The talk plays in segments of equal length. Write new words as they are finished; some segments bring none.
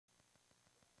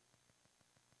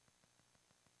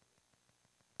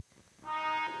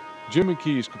Jim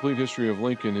McKee's Complete History of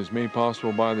Lincoln is made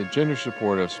possible by the generous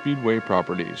support of Speedway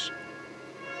Properties.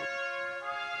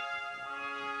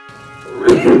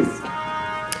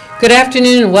 Good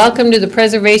afternoon and welcome to the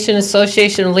Preservation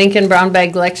Association of Lincoln Brown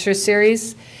Bag Lecture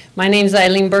Series. My name is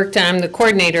Eileen Burke and I'm the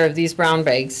coordinator of these brown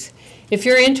bags. If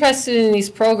you're interested in these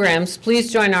programs,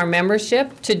 please join our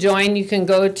membership. To join, you can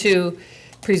go to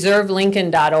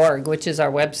preservelincoln.org, which is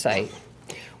our website.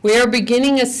 We are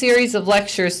beginning a series of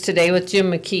lectures today with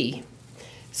Jim McKee.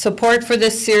 Support for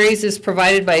this series is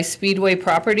provided by Speedway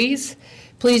Properties.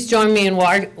 Please join me in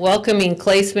welcoming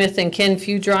Clay Smith and Ken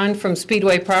Fudron from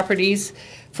Speedway Properties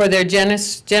for their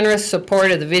generous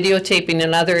support of the videotaping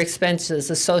and other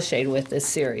expenses associated with this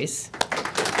series.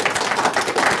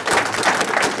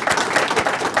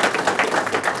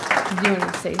 Do you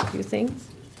want to say a few things?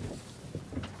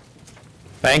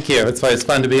 Thank you. It's always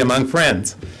fun to be among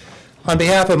friends. On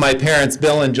behalf of my parents,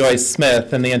 Bill and Joyce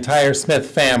Smith, and the entire Smith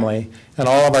family, and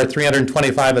all of our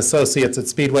 325 associates at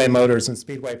Speedway Motors and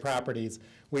Speedway Properties,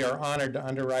 we are honored to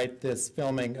underwrite this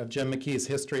filming of Jim McKee's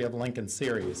History of Lincoln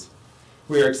series.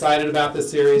 We are excited about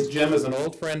this series. Jim is an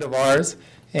old friend of ours,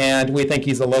 and we think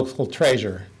he's a local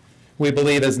treasure. We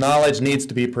believe his knowledge needs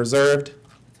to be preserved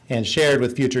and shared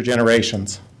with future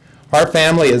generations. Our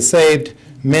family has saved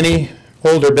many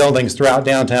older buildings throughout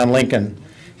downtown Lincoln,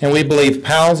 and we believe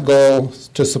PAL's goal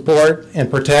to support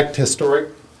and protect historic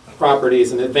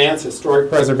properties and advance historic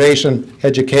preservation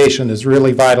education is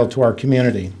really vital to our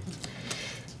community.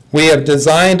 We have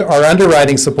designed our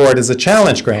underwriting support as a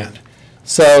challenge grant,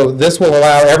 so this will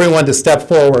allow everyone to step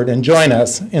forward and join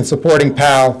us in supporting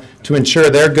PAL to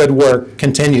ensure their good work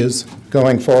continues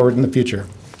going forward in the future.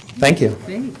 Thank you.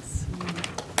 Thanks.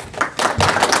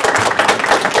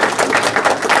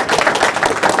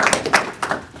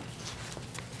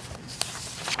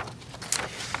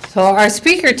 So our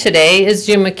speaker today is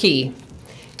Jim McKee.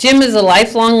 Jim is a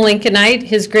lifelong Lincolnite.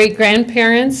 His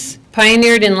great-grandparents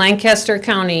pioneered in Lancaster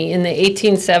County in the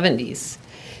 1870s.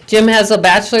 Jim has a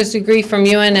bachelor's degree from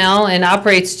UNL and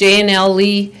operates J&L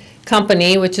Lee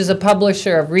Company, which is a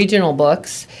publisher of regional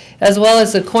books, as well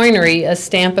as the Coinery, a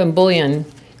stamp and bullion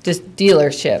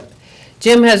dealership.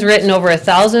 Jim has written over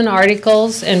 1,000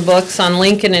 articles and books on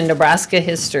Lincoln and Nebraska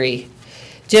history.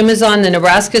 Jim is on the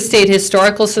Nebraska State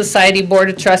Historical Society Board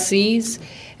of Trustees,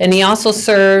 and he also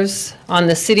serves on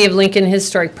the City of Lincoln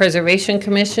Historic Preservation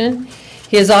Commission.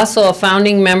 He is also a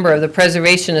founding member of the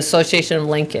Preservation Association of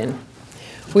Lincoln.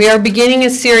 We are beginning a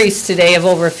series today of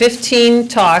over 15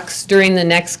 talks during the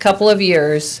next couple of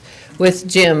years with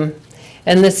Jim,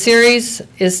 and the series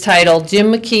is titled Jim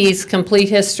McKee's Complete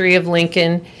History of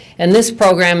Lincoln, and this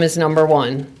program is number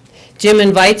 1. Jim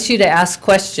invites you to ask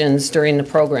questions during the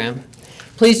program.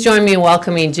 Please join me in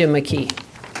welcoming Jim McKee.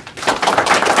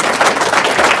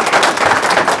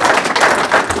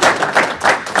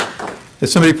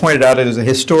 As somebody pointed out, it is a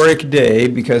historic day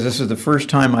because this is the first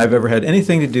time I've ever had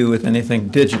anything to do with anything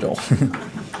digital.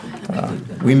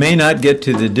 We may not get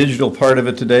to the digital part of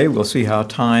it today. We'll see how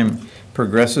time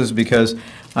progresses because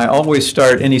I always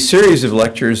start any series of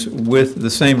lectures with the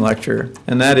same lecture,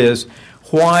 and that is,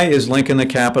 why is Lincoln the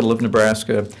capital of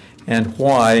Nebraska? And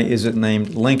why is it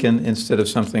named Lincoln instead of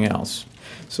something else?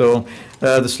 So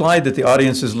the slide that the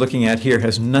audience is looking at here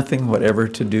has nothing whatever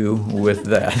to do with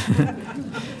that.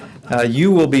 You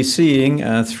will be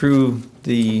seeing through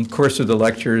the course of the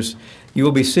lectures, you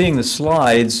will be seeing the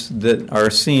slides that are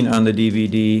seen on the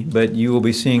DVD, but you will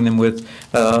be seeing them with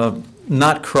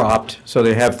not cropped, so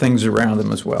they have things around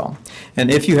them as well.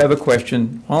 And if you have a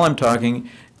question while I'm talking,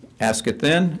 ask it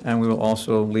then, and we will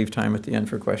also leave time at the end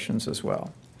for questions as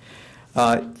well.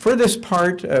 For this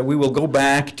part, we will go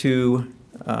back to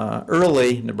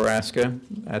early Nebraska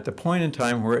at the point in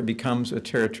time where it becomes a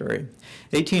territory.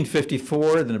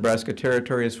 1854, the Nebraska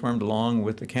Territory is formed along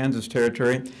with the Kansas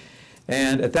Territory,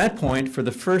 and at that point, for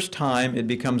the first time, it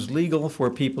becomes legal for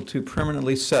people to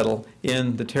permanently settle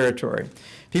in the territory.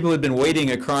 People had been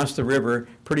waiting across the river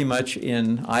pretty much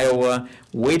in Iowa,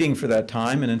 waiting for that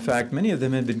time, and in fact, many of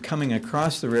them had been coming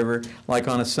across the river like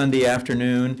on a Sunday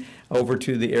afternoon over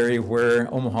to the area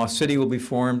where Omaha City will be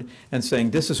formed and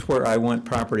saying, this is where I want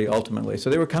property ultimately. So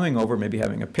they were coming over, maybe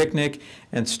having a picnic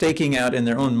and staking out in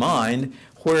their own mind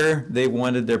where they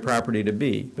wanted their property to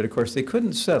be. But of course, they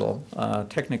couldn't settle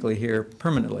technically here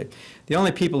permanently. The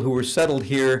only people who were settled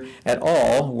here at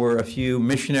all were a few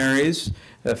missionaries,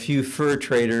 a few fur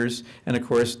traders, and of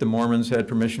course the Mormons had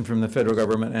permission from the federal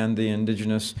government and the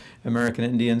indigenous American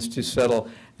Indians to settle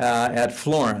at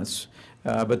Florence.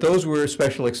 But those were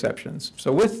special exceptions.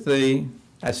 So with the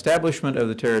establishment of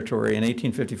the territory in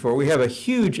 1854, we have a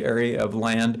huge area of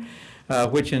land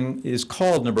which is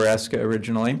called Nebraska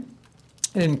originally.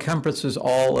 It encompasses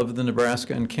all of the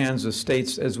Nebraska and Kansas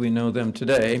states as we know them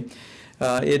today.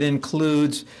 It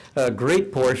includes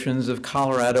great portions of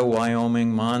Colorado,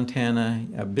 Wyoming, Montana,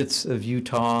 bits of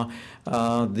Utah,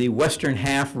 the western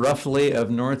half, roughly,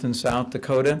 of North and South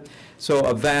Dakota. So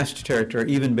a vast territory,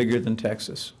 even bigger than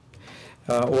Texas.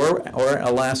 Or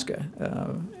Alaska.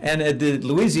 And the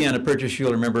Louisiana Purchase,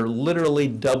 you'll remember, literally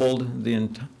doubled the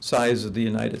size of the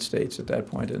United States at that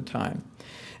point in time.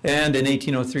 And in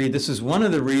 1803, this is one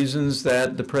of the reasons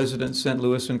that the president sent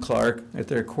Lewis and Clark at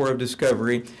their Corps of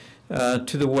Discovery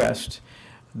to the west.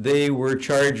 They were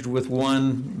charged with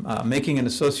making an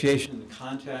association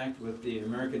contact with the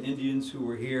American Indians who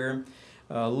were here,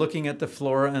 looking at the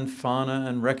flora and fauna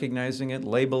and recognizing it,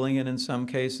 labeling it in some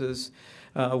cases.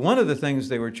 One of the things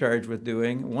they were charged with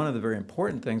doing, one of the very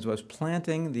important things, was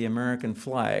planting the American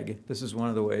flag. This is one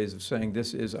of the ways of saying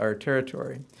this is our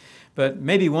territory. But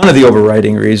maybe one of the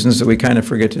overriding reasons that we kind of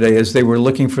forget today is they were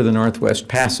looking for the Northwest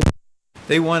Passage.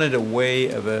 They wanted a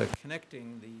way of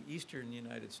connecting the eastern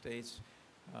United States,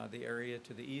 the area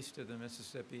to the east of the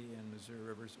Mississippi and Missouri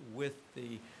rivers, with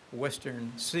the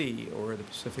Western Sea or the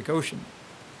Pacific Ocean.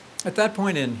 At that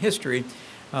point in history,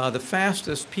 the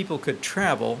fastest people could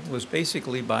travel was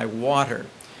basically by water.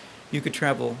 You could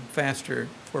travel faster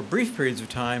for brief periods of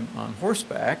time on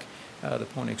horseback. The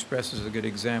Pony Express is a good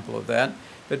example of that.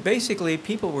 But basically,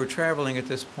 people were traveling at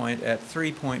this point at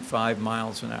 3.5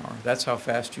 miles an hour. That's how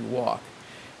fast you walk.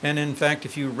 And in fact,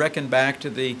 if you reckon back to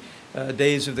the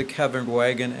days of the covered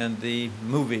wagon and the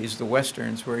movies, the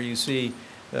westerns, where you see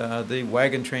the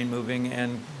wagon train moving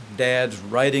and dad's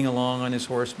riding along on his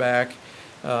horseback,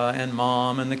 and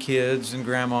mom and the kids and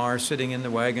grandma are sitting in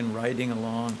the wagon riding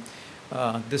along,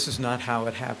 this is not how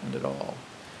it happened at all.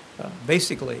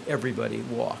 Basically, everybody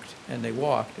walked, and they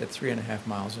walked at 3.5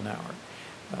 miles an hour.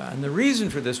 And the reason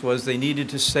for this was they needed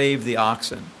to save the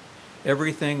oxen.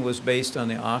 Everything was based on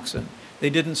the oxen. They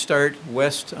didn't start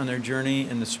west on their journey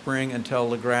in the spring until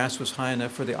the grass was high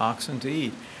enough for the oxen to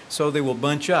eat. So they will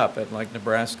bunch up at like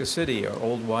Nebraska City or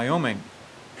Old Wyoming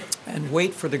and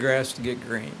wait for the grass to get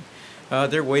green.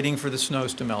 They're waiting for the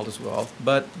snows to melt as well,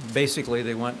 but basically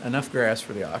they want enough grass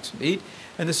for the oxen to eat,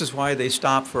 and this is why they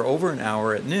stop for over an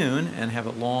hour at noon and have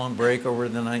a long break over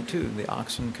the night too. The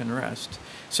oxen can rest.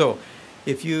 So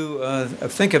if you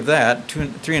think of that,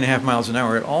 3.5 miles an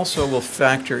hour, it also will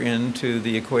factor into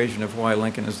the equation of why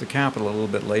Lincoln is the capital a little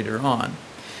bit later on.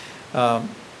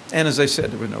 And as I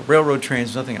said, there were no railroad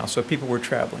trains, nothing else, so people were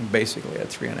traveling basically at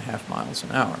 3.5 miles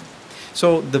an hour.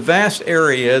 So the vast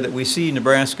area that we see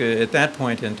Nebraska at that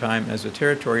point in time as a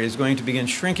territory is going to begin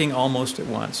shrinking almost at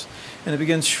once. And it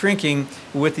begins shrinking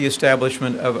with the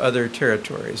establishment of other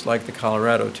territories, like the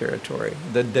Colorado Territory,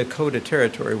 the Dakota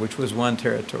Territory, which was one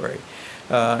territory,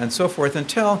 and so forth,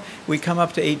 until we come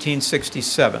up to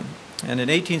 1867. And in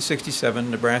 1867,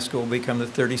 Nebraska will become the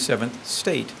 37th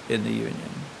state in the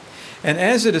Union. And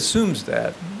as it assumes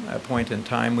that point in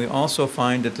time, we also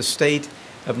find that the state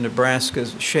of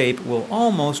Nebraska's shape will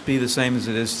almost be the same as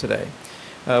it is today.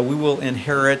 We will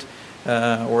inherit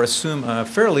or assume a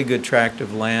fairly good tract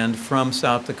of land from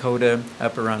South Dakota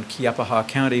up around Kiapaha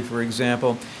County, for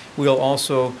example. We'll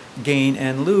also gain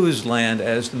and lose land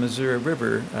as the Missouri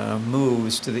River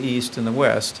moves to the east and the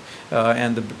west,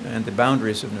 and the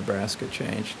boundaries of Nebraska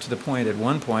change, to the point at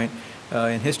one point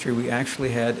in history we actually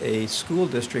had a school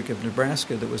district of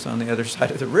Nebraska that was on the other side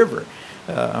of the river,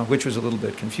 which was a little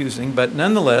bit confusing. But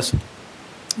nonetheless,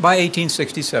 by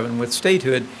 1867, with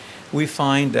statehood, we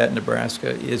find that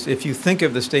Nebraska is, if you think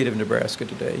of the state of Nebraska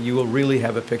today, you will really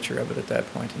have a picture of it at that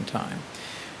point in time.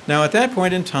 Now, at that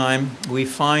point in time, we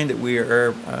find that we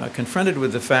are confronted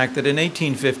with the fact that in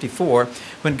 1854,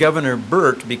 when Governor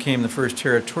Burt became the first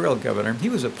territorial governor, he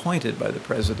was appointed by the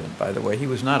president, by the way. He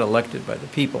was not elected by the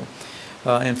people.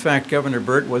 In fact, Governor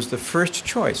Burt was the first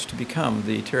choice to become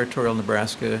the territorial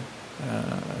Nebraska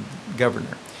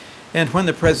governor. And when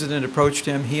the president approached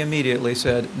him, he immediately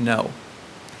said no.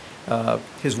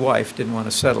 His wife didn't want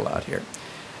to settle out here.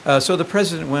 So the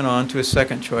president went on to his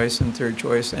second choice and third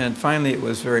choice, and finally it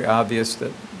was very obvious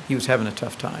that he was having a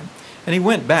tough time. And he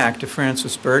went back to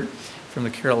Francis Burt from the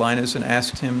Carolinas and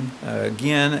asked him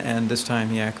again, and this time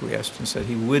he acquiesced and said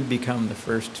he would become the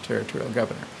first territorial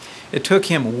governor. It took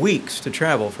him weeks to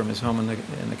travel from his home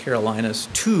in the Carolinas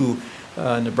to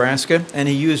Nebraska, and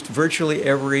he used virtually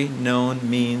every known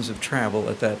means of travel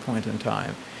at that point in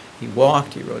time. He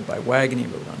walked, he rode by wagon, he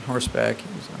rode on horseback,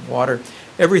 he was on water.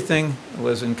 Everything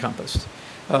was encompassed.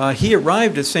 He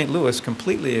arrived at St. Louis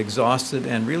completely exhausted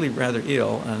and really rather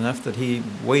ill, enough that he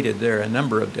waited there a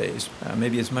number of days,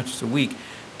 maybe as much as a week,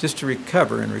 just to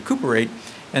recover and recuperate,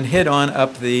 and head on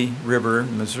up the river,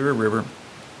 Missouri River,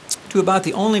 to about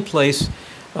the only place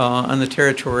on the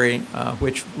territory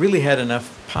which really had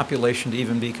enough population to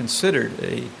even be considered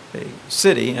a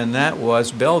city, and that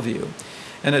was Bellevue.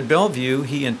 And at Bellevue,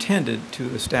 he intended to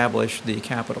establish the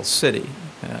capital city,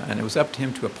 and it was up to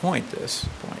him to appoint this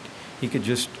point. He could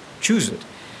just choose it.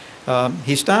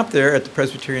 He stopped there at the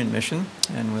Presbyterian Mission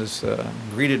and was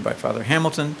greeted by Father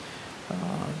Hamilton.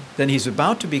 Then he's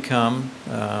about to become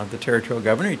the territorial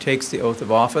governor. He takes the oath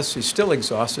of office. He's still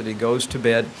exhausted. He goes to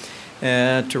bed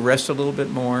to rest a little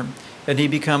bit more, and he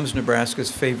becomes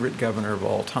Nebraska's favorite governor of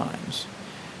all times.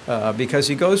 Because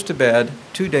he goes to bed,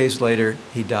 2 days later,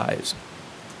 he dies.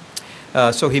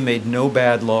 So he made no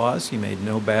bad laws, he made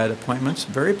no bad appointments,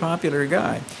 very popular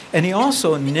guy. And he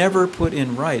also never put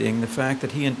in writing the fact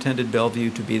that he intended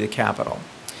Bellevue to be the capital.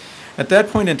 At that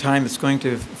point in time, it's going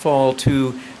to fall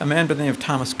to a man by the name of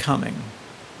Thomas Cumming,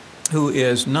 who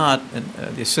is not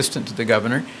the assistant to the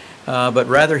governor, but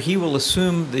rather he will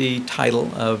assume the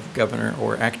title of governor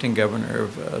or acting governor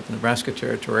of the Nebraska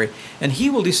Territory, and he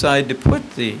will decide to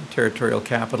put the territorial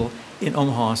capital in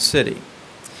Omaha City.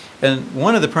 And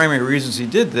one of the primary reasons he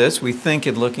did this, we think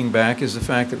in looking back, is the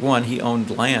fact that, one, he owned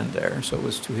land there, so it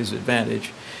was to his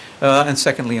advantage, and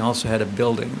secondly, he also had a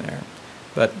building there.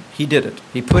 But he did it.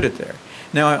 He put it there.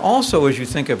 Now, also, as you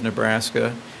think of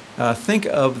Nebraska, think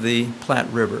of the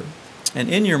Platte River. And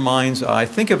in your mind's eye,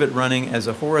 think of it running as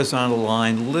a horizontal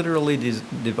line, literally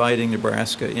dividing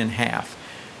Nebraska in half.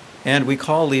 And we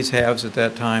call these halves at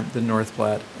that time the North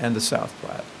Platte and the South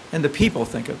Platte. And the people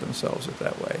think of themselves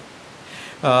that way.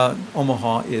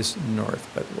 Omaha is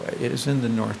north, by the way. It is in the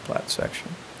North Platte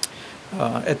section.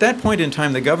 At that point in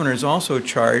time, the governor is also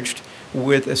charged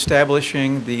with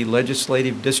establishing the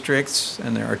legislative districts,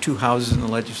 and there are 2 houses in the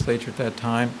legislature at that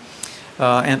time,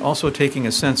 and also taking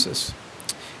a census.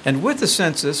 And with the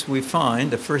census, we find,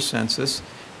 the first census,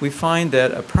 we find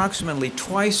that approximately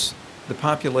twice the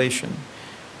population,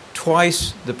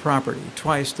 twice the property,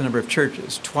 twice the number of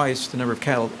churches, twice the number of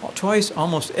cattle, twice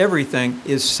almost everything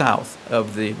is south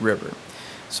of the river.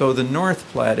 So the North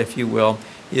Platte, if you will,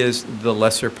 is the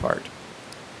lesser part.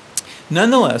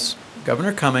 Nonetheless,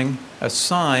 Governor Cumming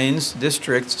assigns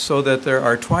districts so that there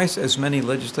are twice as many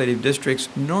legislative districts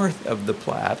north of the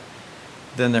Platte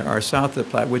than there are south of the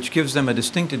Platte, which gives them a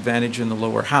distinct advantage in the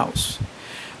lower house.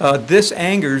 This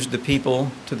angers the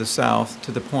people to the south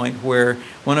to the point where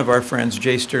one of our friends,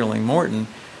 J. Sterling Morton,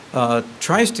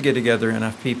 tries to get together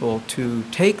enough people to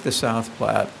take the South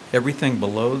Platte, everything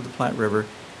below the Platte River,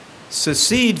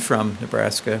 secede from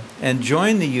Nebraska, and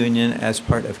join the Union as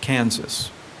part of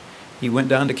Kansas. He went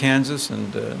down to Kansas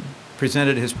and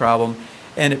presented his problem,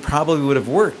 and it probably would have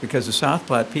worked because the South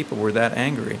Platte people were that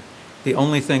angry. The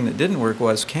only thing that didn't work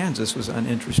was Kansas was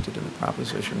uninterested in the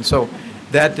proposition. So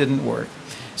that didn't work.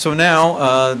 So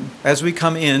now, as we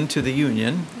come into the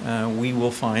Union, we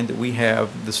will find that we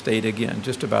have the state again,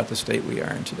 just about the state we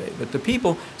are in today. But the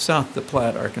people south of the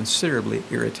Platte are considerably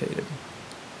irritated.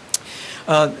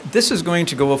 This is going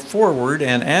to go forward,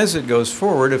 and as it goes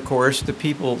forward, of course, the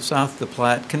people south of the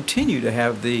Platte continue to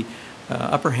have the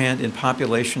upper hand in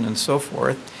population and so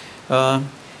forth.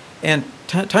 And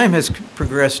time has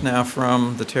progressed now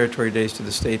from the territory days to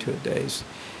the statehood days.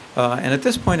 And at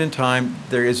this point in time,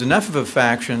 there is enough of a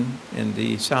faction in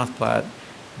the South Platte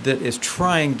that is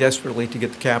trying desperately to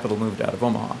get the capital moved out of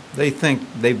Omaha. They think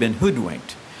they've been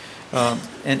hoodwinked.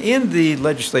 And in the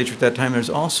legislature at that time, there's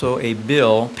also a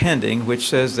bill pending which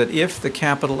says that if the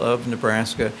capital of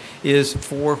Nebraska is,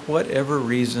 for whatever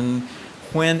reason,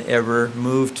 whenever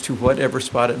moved to whatever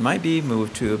spot it might be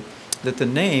moved to, that the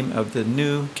name of the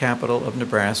new capital of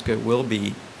Nebraska will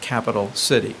be Capital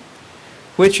City,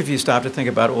 which, if you stop to think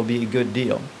about it, will be a good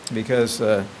deal because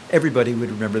everybody would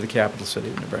remember the capital city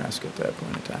of Nebraska at that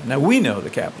point in time. Now, we know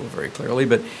the capital very clearly,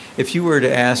 but if you were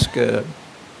to ask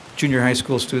junior high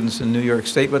school students in New York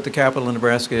State what the capital of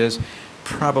Nebraska is,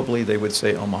 probably they would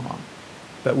say Omaha.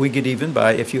 But we get even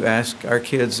by, if you ask our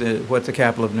kids what the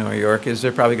capital of New York is,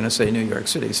 they're probably going to say New York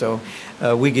City. So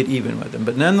we get even with them.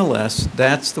 But nonetheless,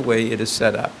 that's the way it is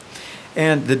set up.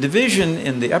 And the division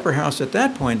in the upper house at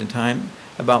that point in time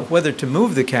about whether to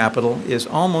move the capital is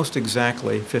almost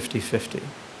exactly 50-50.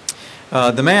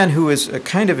 The man who is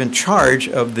kind of in charge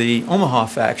of the Omaha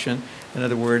faction, in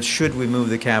other words, should we move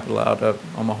the capital out of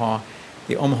Omaha,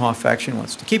 the Omaha faction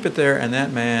wants to keep it there, and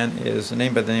that man is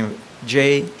named by the name of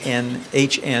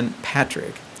H.N.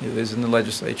 Patrick, who is in the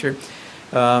legislature,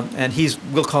 and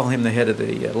we'll call him the head of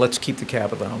the Let's Keep the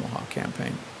Capital in Omaha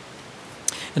campaign.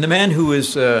 And the man who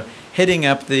is heading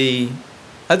up the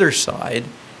other side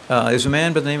is a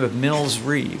man by the name of Mills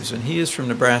Reeves, and he is from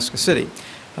Nebraska City,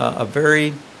 a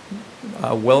very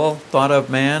well thought of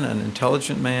man, an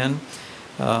intelligent man,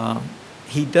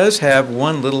 He does have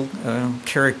one little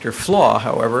character flaw,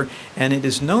 however, and it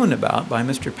is known about by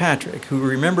Mr. Patrick, who,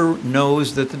 remember,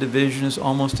 knows that the division is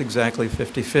almost exactly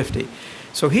 50-50.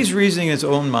 So he's reasoning in his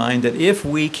own mind that if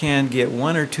we can get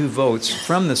 1 or 2 votes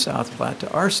from the South Platte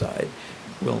to our side,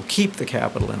 we'll keep the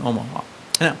capital in Omaha.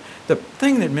 Now, the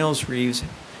thing that Mills Reeves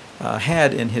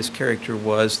had in his character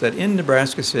was that in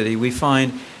Nebraska City, we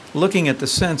find, looking at the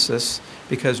census,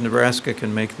 because Nebraska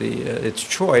can make its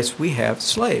choice, we have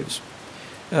slaves.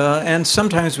 And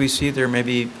sometimes we see there may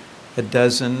be a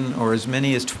dozen or as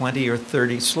many as 20 or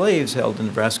 30 slaves held in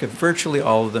Nebraska. Virtually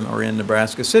all of them are in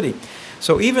Nebraska City.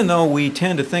 So even though we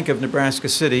tend to think of Nebraska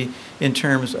City in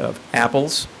terms of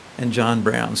apples and John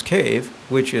Brown's Cave,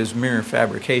 which is mere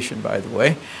fabrication, by the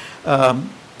way,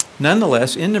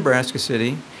 nonetheless, in Nebraska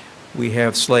City, we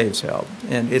have slaves held.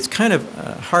 And it's kind of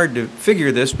hard to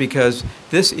figure this because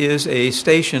this is a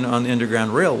station on the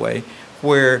Underground Railway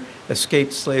where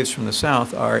escaped slaves from the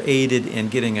South are aided in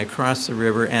getting across the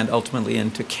river and ultimately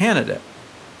into Canada.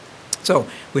 So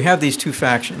we have these two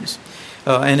factions.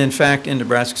 And in fact, in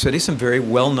Nebraska City, some very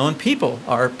well-known people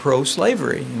are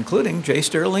pro-slavery, including J.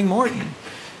 Sterling Morton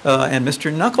and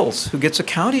Mr. Knuckles, who gets a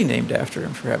county named after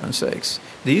him, for heaven's sakes.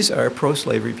 These are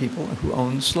pro-slavery people who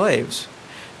own slaves.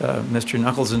 Mr.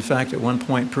 Knuckles, in fact, at one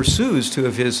point pursues 2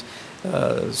 of his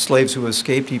slaves who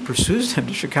escaped. He pursues them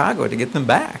to Chicago to get them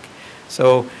back.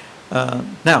 So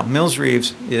now, Mills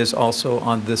Reeves is also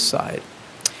on this side.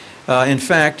 In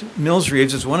fact, Mills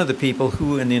Reeves is one of the people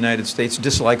who in the United States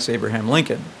dislikes Abraham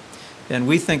Lincoln. And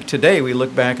we think today, we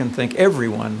look back and think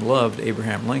everyone loved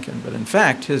Abraham Lincoln. But in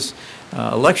fact, his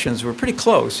elections were pretty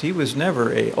close. He was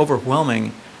never an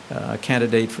overwhelming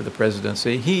candidate for the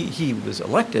presidency. He was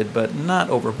elected, but not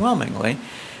overwhelmingly.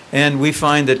 And we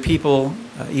find that people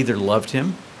either loved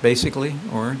him, basically,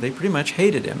 or they pretty much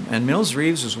hated him. And Mills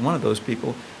Reeves was one of those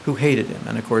people who hated him.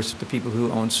 And of course, the people who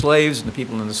owned slaves and the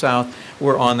people in the South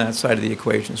were on that side of the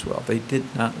equation as well. They did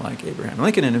not like Abraham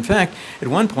Lincoln. And in fact, at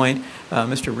one point,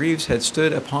 Mr. Reeves had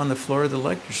stood upon the floor of the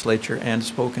legislature and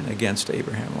spoken against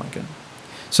Abraham Lincoln.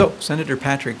 So Senator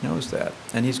Patrick knows that,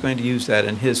 and he's going to use that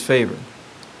in his favor.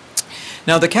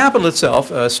 Now, the Capitol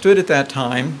itself stood at that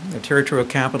time, the Territorial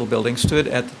Capitol building stood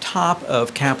at the top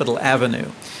of Capitol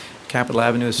Avenue. Capitol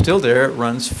Avenue is still there. It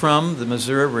runs from the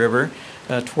Missouri River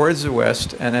towards the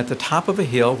west, and at the top of a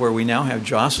hill where we now have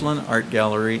Jocelyn Art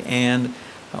Gallery and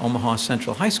Omaha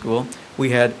Central High School,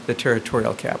 we had the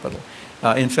Territorial Capitol.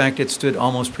 In fact, it stood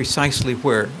almost precisely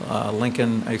where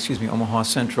Omaha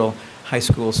Central High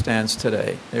School stands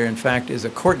today. There, in fact, is a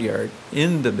courtyard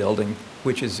in the building,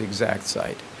 which is the exact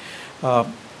site.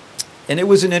 And it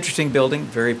was an interesting building,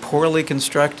 very poorly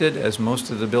constructed, as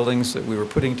most of the buildings that we were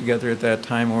putting together at that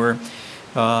time were.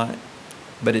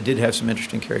 But it did have some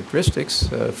interesting characteristics.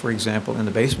 For example, in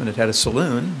the basement it had a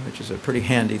saloon, which is a pretty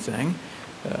handy thing.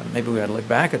 Maybe we ought to look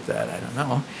back at that, I don't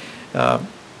know.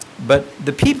 But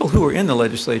the people who were in the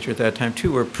legislature at that time,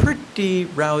 too, were a pretty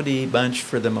rowdy bunch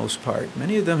for the most part.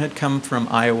 Many of them had come from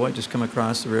Iowa, just come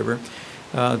across the river.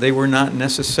 They were not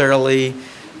necessarily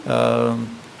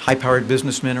high-powered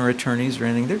businessmen or attorneys or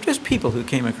anything. They're just people who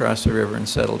came across the river and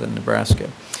settled in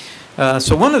Nebraska.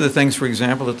 So one of the things, for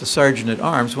example, that the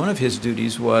Sergeant-at-Arms, one of his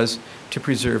duties was to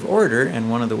preserve order,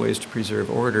 and one of the ways to preserve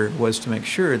order was to make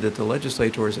sure that the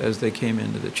legislators, as they came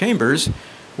into the chambers,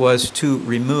 was to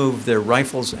remove their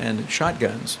rifles and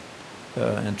shotguns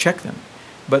and check them.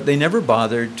 But they never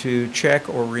bothered to check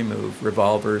or remove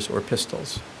revolvers or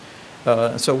pistols.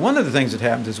 So one of the things that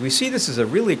happens is we see this as a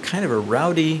really kind of a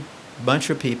rowdy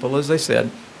bunch of people, as I said,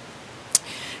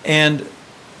 and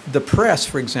the press,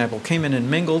 for example, came in and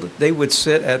mingled. They would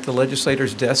sit at the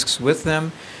legislators' desks with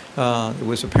them. It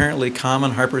was apparently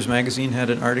common. Harper's Magazine had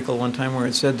an article one time where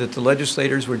it said that the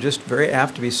legislators were just very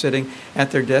apt to be sitting at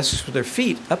their desks with their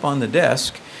feet up on the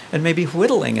desk and maybe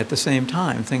whittling at the same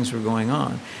time things were going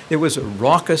on. It was a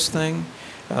raucous thing,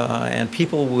 and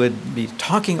people would be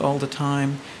talking all the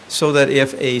time, so that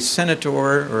if a senator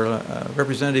or a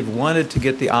representative wanted to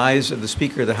get the eyes of the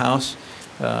Speaker of the House,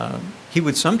 he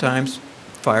would sometimes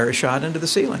fire a shot into the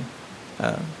ceiling.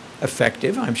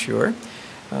 Effective, I'm sure.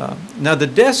 Now, the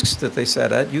desks that they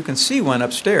sat at, you can see one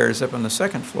upstairs up on the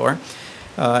second floor,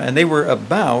 and they were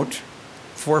about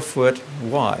 4 foot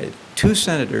wide. 2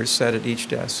 senators sat at each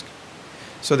desk.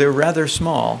 So they were rather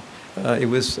small. It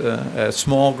was a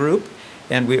small group.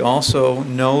 And we also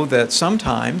know that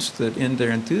sometimes, that in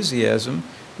their enthusiasm,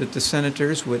 that the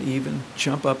senators would even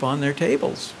jump up on their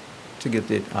tables to get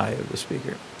the eye of the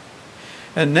Speaker.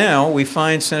 And now we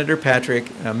find Senator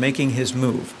Patrick making his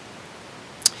move.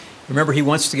 Remember, he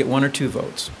wants to get 1 or 2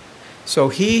 votes. So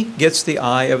he gets the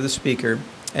eye of the Speaker,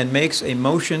 and makes a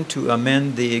motion to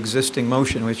amend the existing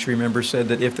motion, which remember said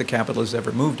that if the capital is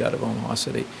ever moved out of Omaha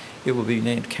City, it will be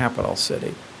named Capital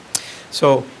City.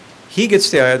 So he gets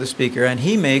the eye of the Speaker, and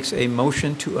he makes a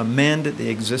motion to amend the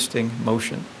existing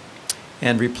motion,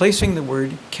 and replacing the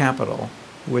word capital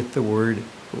with the word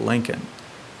Lincoln,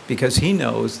 because he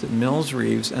knows that Mills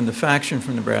Reeves and the faction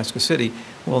from Nebraska City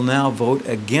will now vote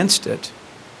against it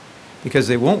because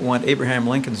they won't want Abraham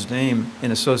Lincoln's name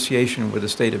in association with the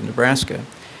state of Nebraska.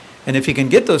 And if he can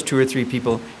get those 2 or 3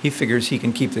 people, he figures he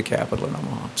can keep the capital in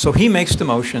Omaha. So he makes the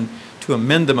motion to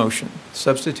amend the motion,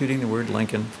 substituting the word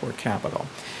Lincoln for capital.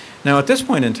 Now, at this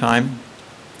point in time,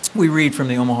 we read from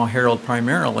the Omaha Herald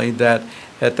primarily that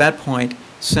at that point,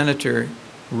 Senator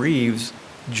Reeves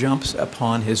jumps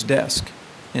upon his desk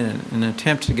in an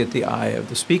attempt to get the eye of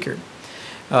the Speaker.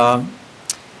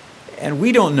 And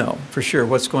we don't know for sure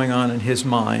what's going on in his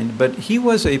mind, but he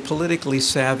was a politically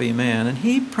savvy man, and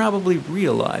he probably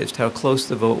realized how close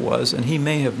the vote was, and he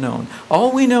may have known.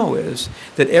 All we know is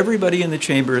that everybody in the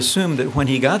chamber assumed that when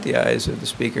he got the eyes of the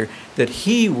Speaker, that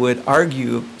he would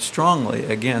argue strongly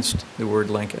against the word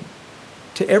Lincoln.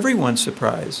 To everyone's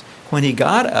surprise, when he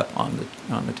got up on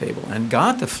the table and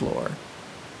got the floor,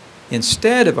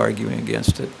 instead of arguing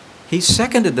against it, he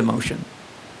seconded the motion,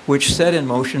 which set in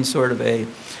motion sort of a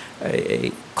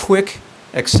quick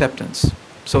acceptance.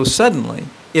 So suddenly,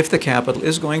 if the capital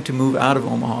is going to move out of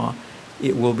Omaha,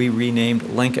 it will be renamed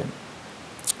Lincoln.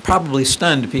 Probably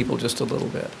stunned people just a little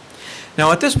bit.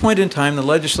 Now, at this point in time, the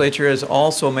legislature has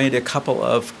also made a couple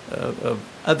of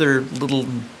other little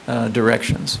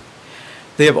directions.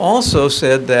 They have also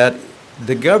said that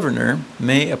the governor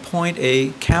may appoint a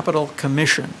capital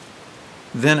commission.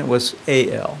 Then it was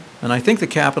AL. And I think the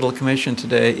capital commission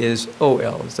today is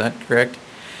OL. Is that correct?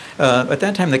 At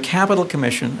that time, the Capital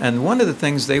Commission, and one of the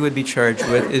things they would be charged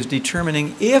with is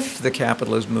determining if the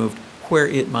capital is moved, where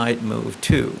it might move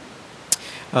to.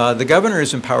 The governor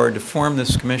is empowered to form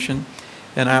this commission,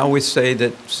 and I always say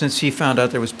that since he found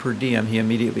out there was per diem, he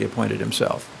immediately appointed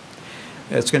himself.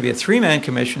 It's going to be a 3-man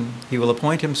commission. He will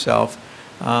appoint himself,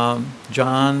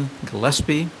 John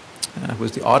Gillespie, who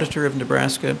was the auditor of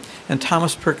Nebraska, and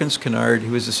Thomas Perkins Kennard,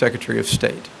 who was the Secretary of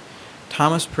State.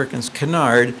 Thomas Perkins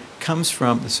Kennard comes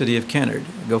from the city of Kennard.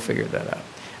 Go figure that out.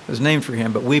 It was named for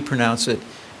him, but we pronounce it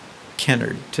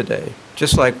Kennard today,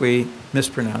 just like we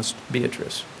mispronounced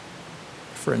Beatrice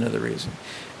for another reason.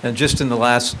 And just in the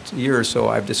last year or so,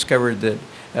 I've discovered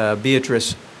that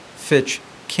Beatrice Fitch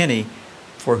Kinney,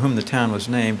 for whom the town was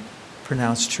named,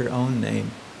 pronounced her own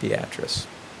name Beatrice.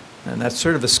 And that's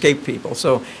sort of escaped people.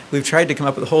 So we've tried to come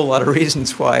up with a whole lot of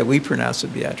reasons why we pronounce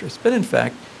it Beatrice. But in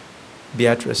fact,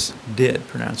 Beatrice did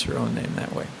pronounce her own name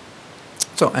that way.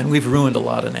 So, and we've ruined a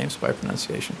lot of names by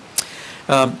pronunciation.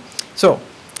 So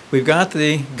we've got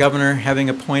the governor having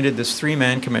appointed this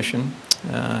 3-man commission,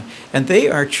 and they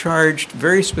are charged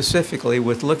very specifically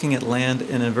with looking at land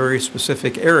in a very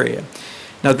specific area.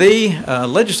 Now, the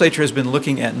legislature has been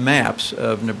looking at maps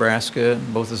of Nebraska,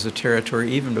 both as a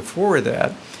territory, even before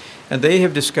that, and they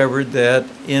have discovered that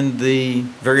in the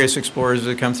various explorers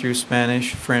that come through,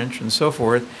 Spanish, French, and so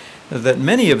forth, that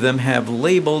many of them have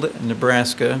labeled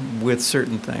Nebraska with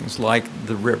certain things, like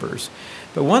the rivers.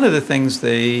 But one of the things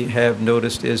they have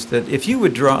noticed is that if you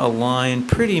would draw a line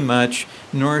pretty much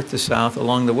north to south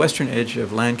along the western edge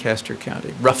of Lancaster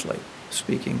County, roughly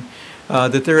speaking,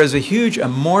 that there is a huge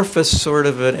amorphous sort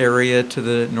of an area to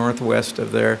the northwest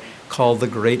of there called the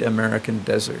Great American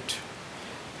Desert.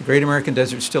 The Great American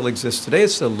Desert still exists today.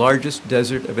 It's the largest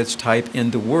desert of its type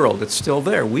in the world. It's still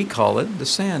there. We call it the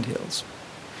Sandhills.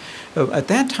 At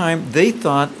that time, they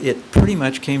thought it pretty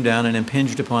much came down and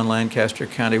impinged upon Lancaster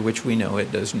County, which we know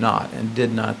it does not, and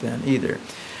did not then either.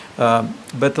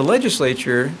 But the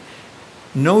legislature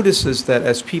notices that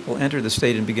as people enter the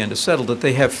state and begin to settle, that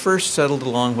they have first settled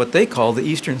along what they call the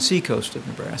eastern seacoast of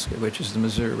Nebraska, which is the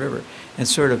Missouri River, and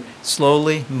sort of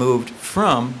slowly moved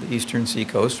from the eastern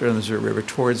seacoast or the Missouri River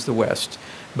towards the west,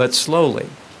 but slowly.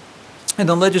 And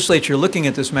the legislature, looking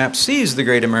at this map, sees the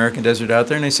Great American Desert out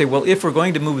there, and they say, well, if we're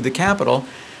going to move the capital,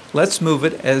 let's move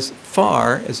it as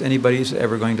far as anybody's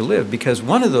ever going to live, because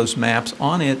one of those maps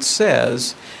on it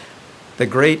says the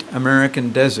Great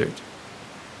American Desert.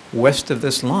 West of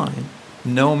this line,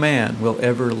 no man will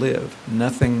ever live.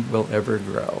 Nothing will ever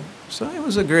grow. So it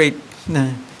was a great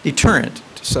deterrent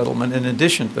to settlement, in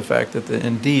addition to the fact that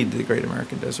indeed the Great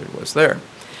American Desert was there.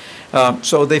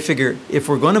 So they figure, if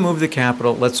we're going to move the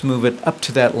capital, let's move it up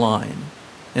to that line.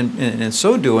 And in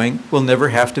so doing, we'll never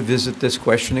have to visit this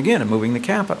question again of moving the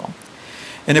capital.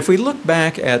 And if we look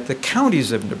back at the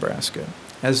counties of Nebraska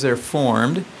as they're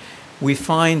formed, we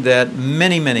find that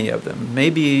many of them,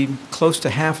 maybe close to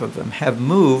half of them, have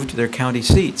moved their county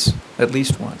seats at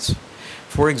least once.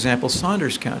 For example,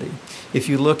 Saunders County. If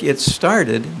you look, it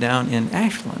started down in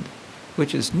Ashland,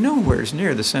 which is nowhere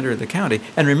near the center of the county.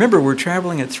 And remember, we're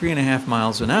traveling at 3.5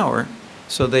 miles an hour,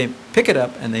 so they pick it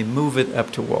up and they move it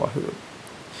up to Wahoo.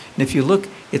 And if you look,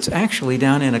 it's actually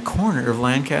down in a corner of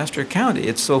Lancaster County.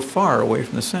 It's so far away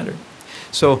from the center.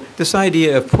 So this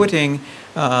idea of putting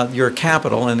your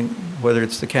capital, and whether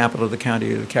it's the capital of the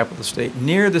county or the capital of the state,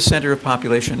 near the center of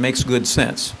population makes good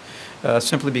sense.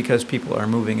 Simply because people are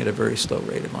moving at a very slow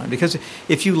rate of mind. Because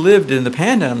if you lived in the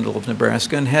panhandle of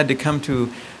Nebraska and had to come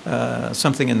to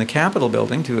something in the Capitol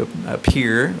building to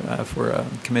appear for a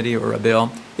committee or a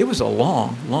bill, it was a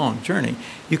long journey.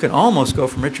 You can almost go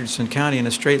from Richardson County in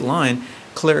a straight line,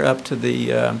 clear up to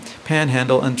the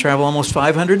panhandle and travel almost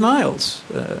 500 miles.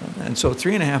 And so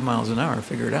 3.5 miles an hour,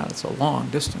 figure it out, it's a long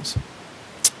distance.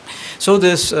 So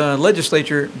this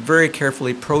legislature very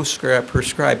carefully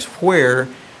prescribes where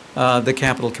the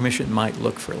Capital Commission might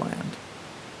look for land.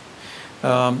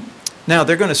 Now,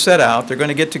 they're going to set out, they're going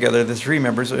to get together, the 3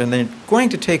 members, and they're going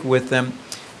to take with them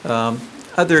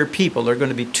other people. There are going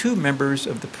to be 2 members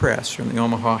of the press from the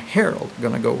Omaha Herald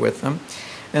going to go with them,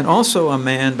 and also a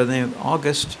man by the name of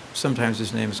August, sometimes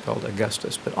his name is called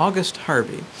Augustus, but August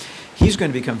Harvey. He's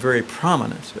going to become very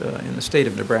prominent in the state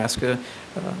of Nebraska,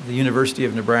 the University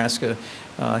of Nebraska.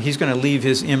 He's going to leave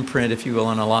his imprint, if you will,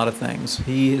 on a lot of things.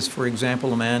 He is, for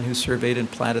example, a man who surveyed and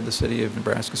platted the city of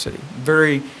Nebraska City.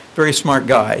 Very smart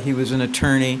guy. He was an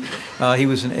attorney. He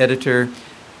was an editor.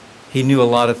 He knew a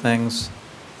lot of things.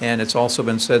 And it's also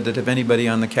been said that if anybody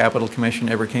on the Capital Commission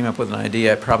ever came up with an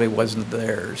idea, it probably wasn't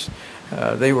theirs.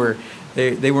 They were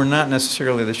not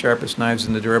necessarily the sharpest knives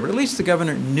in the drawer, but at least the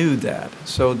governor knew that.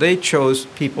 So they chose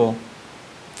people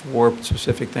for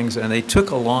specific things, and they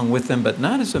took along with them, but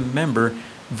not as a member,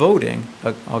 voting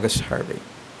August Harvey.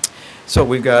 So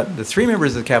we've got the 3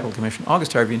 members of the Capital Commission,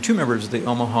 August Harvey, and 2 members of the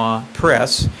Omaha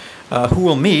Press, who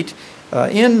will meet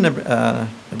in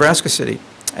Nebraska City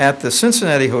at the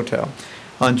Cincinnati Hotel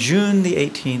on June the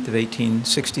 18th of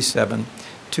 1867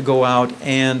 to go out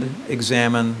and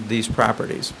examine these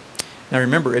properties. Now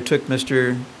remember, it took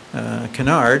Mr.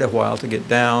 Kennard a while to get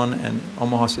down, and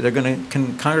Omaha City, they're going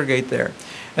to congregate there.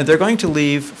 And they're going to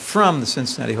leave from the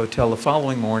Cincinnati Hotel the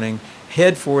following morning,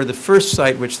 head for the first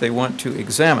site which they want to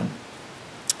examine.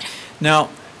 Now,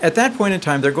 at that point in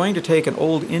time, they're going to take an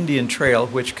old Indian trail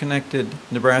which connected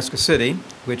Nebraska City,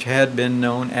 which had been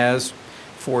known as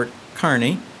Fort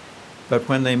Kearny, but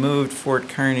when they moved Fort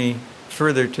Kearny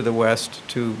further to the west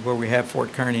to where we have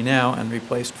Fort Kearny now and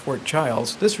replaced Fort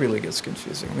Childs, this really gets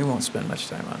confusing. We won't spend much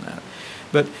time on that.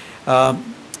 But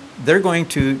they're going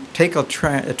to take a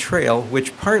trail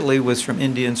which partly was from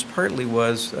Indians, partly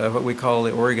was what we call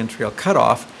the Oregon Trail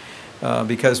Cutoff,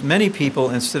 because many people,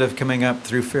 instead of coming up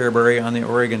through Fairbury on the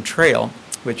Oregon Trail,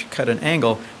 which cut an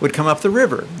angle, would come up the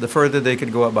river. The further they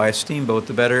could go up by a steamboat,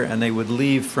 the better, and they would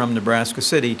leave from Nebraska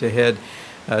City to head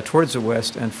towards the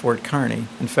west and Fort Kearny.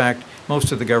 In fact,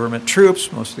 most of the government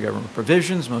troops, most of the government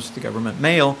provisions, most of the government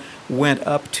mail went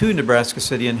up to Nebraska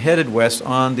City and headed west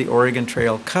on the Oregon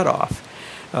Trail Cutoff.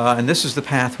 And this is the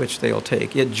path which they'll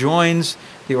take. It joins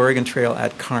the Oregon Trail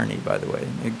at Kearny, by the way.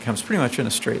 It comes pretty much in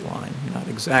a straight line, not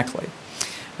exactly.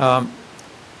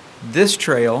 This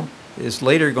trail is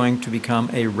later going to become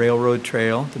a railroad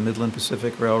trail, the Midland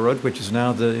Pacific Railroad, which is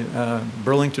now the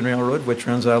Burlington Railroad, which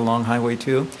runs out along Highway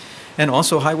 2, and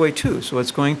also Highway 2. So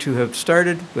it's going to have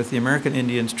started with the American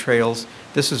Indians trails.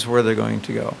 This is where they're going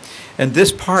to go. And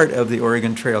this part of the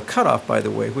Oregon Trail Cutoff, by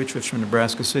the way, which was from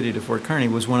Nebraska City to Fort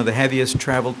Kearny, was one of the heaviest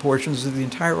traveled portions of the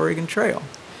entire Oregon Trail.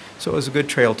 So it was a good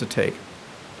trail to take.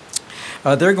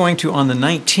 They're going to, on the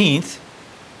 19th,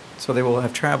 so they will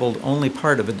have traveled only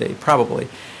part of a day, probably,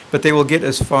 but they will get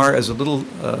as far as a little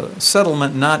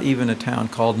settlement, not even a town,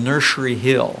 called Nursery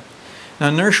Hill. Now,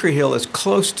 Nursery Hill is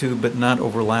close to, but not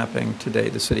overlapping today,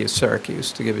 the city of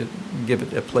Syracuse, to give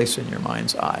it a place in your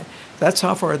mind's eye. That's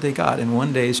how far they got in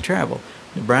one day's travel,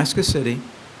 Nebraska City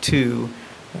to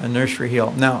Nursery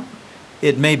Hill. Now,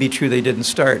 it may be true they didn't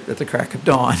start at the crack of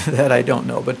dawn, that I don't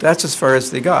know, but that's as far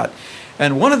as they got.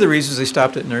 And one of the reasons they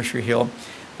stopped at Nursery Hill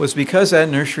was because at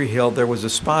Nursery Hill there was a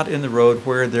spot in the road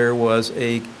where there was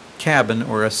a cabin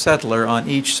or a settler on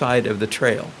each side of the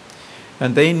trail.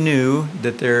 And they knew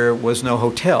that there was no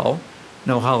hotel,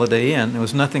 no Holiday Inn. There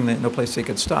was nothing, no place they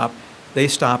could stop. They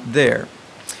stopped there.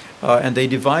 And they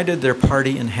divided their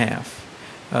party in half.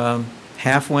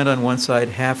 Half went on one side,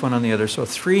 half went on the other. So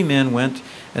 3 men went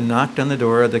and knocked on the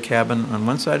door of the cabin on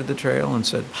one side of the trail and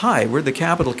said, "Hi, we're the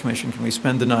Capital Commission. Can we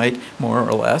spend the night, more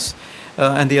or less?"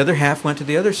 and the other half went to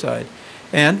the other side.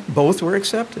 And both were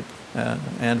accepted.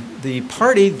 And the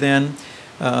party then,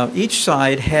 each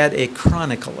side had a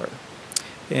chronicler.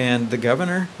 And the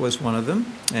governor was one of them,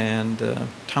 and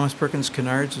Thomas Perkins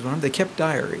Kennard's was one of them. They kept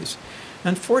diaries.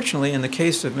 Unfortunately, in the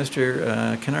case of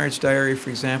Mr. Kennard's diary, for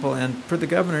example, and for the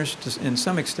governor's in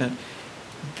some extent,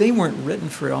 they weren't written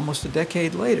for almost a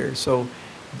decade later. So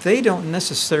they don't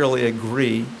necessarily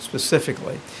agree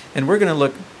specifically. And we're going to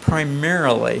look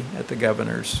primarily at the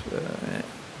governor's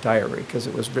diary, because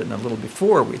it was written a little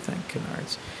before, we think,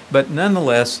 Kennard's. But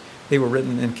nonetheless, they were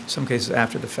written in some cases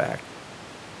after the fact.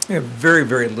 We have very,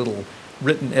 very little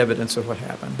written evidence of what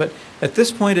happened. But at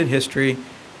this point in history,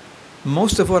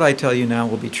 most of what I tell you now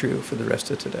will be true for the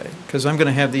rest of today, because I'm going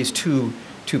to have these two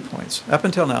points. Up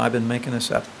until now, I've been making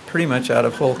this up pretty much out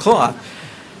of whole cloth,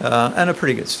 and a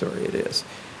pretty good story it is.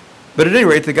 But at any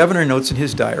rate, the governor notes in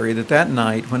his diary that that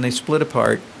night, when they split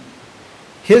apart,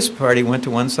 his party went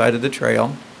to one side of the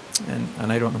trail,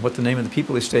 and I don't know what the name of the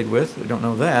people he stayed with, I don't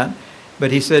know that,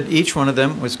 but he said each one of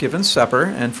them was given supper,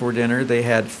 and for dinner they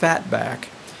had fatback,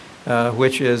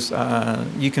 which is,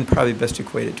 you can probably best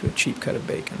equate it to a cheap cut of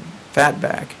bacon.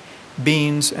 Fatback,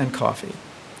 beans, and coffee.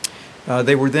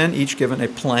 They were then each given a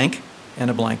plank and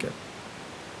a blanket.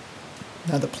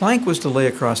 Now the plank was to lay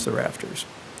across the rafters.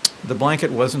 The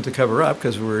blanket wasn't to cover up,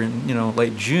 because we're in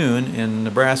late June in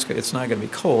Nebraska. It's not going to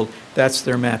be cold. That's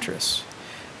their mattress.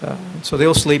 So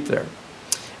they'll sleep there.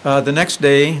 The next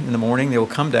day in the morning, they will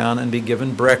come down and be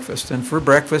given breakfast. And for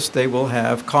breakfast, they will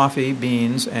have coffee,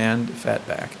 beans, and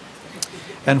fatback.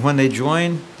 And when they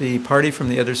join the party from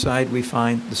the other side, we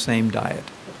find the same diet.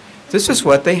 This is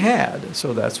what they had,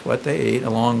 so that's what they ate,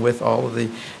 along with all of the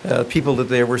people that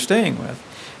they were staying with.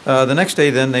 The next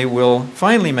day, then, they will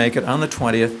finally make it on the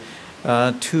 20th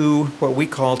to what we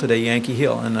call today Yankee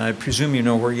Hill. And I presume you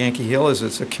know where Yankee Hill is.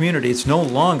 It's a community. It's no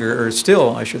longer, or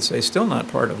still, I should say, still not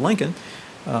part of Lincoln.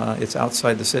 It's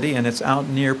outside the city, and it's out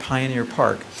near Pioneer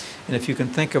Park. And if you can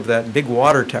think of that big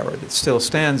water tower that still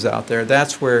stands out there,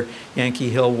 that's where Yankee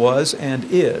Hill was and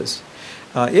is.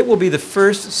 It will be the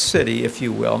first city, if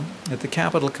you will, that the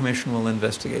Capital Commission will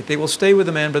investigate. They will stay with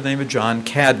a man by the name of John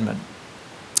Cadman.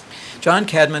 John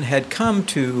Cadman had come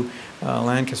to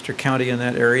Lancaster County in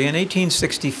that area in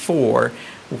 1864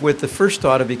 with the first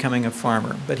thought of becoming a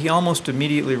farmer. But he almost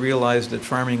immediately realized that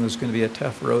farming was going to be a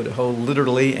tough road to hoe,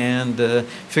 literally and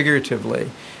figuratively.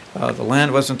 The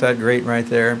land wasn't that great right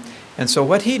there. And so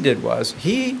what he did was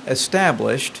he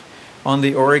established on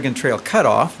the Oregon Trail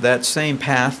cutoff, that same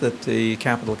path that the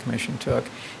Capital Commission took,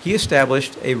 he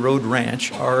established a road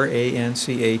ranch,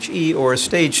 R-A-N-C-H-E, or a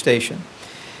stage station.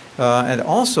 And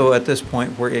also at this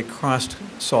point where it crossed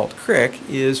Salt Creek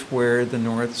is where the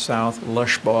north-south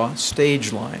Lushbaugh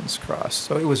stage lines cross.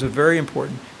 So it was a very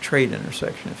important trade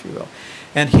intersection, if you will.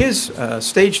 And his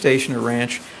stage station or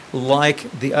ranch,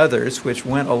 like the others, which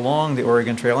went along the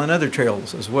Oregon Trail and other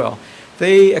trails as well,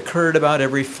 they occurred about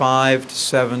every 5 to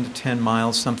 7 to 10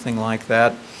 miles, something like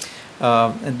that.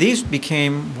 And these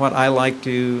became what I like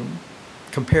to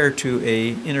compare to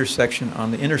an intersection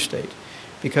on the interstate,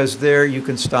 because there you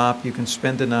can stop, you can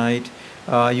spend the night,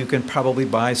 you can probably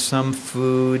buy some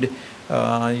food,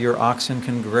 your oxen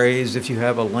can graze. If you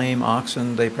have a lame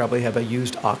oxen, they probably have a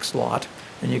used ox lot,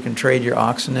 and you can trade your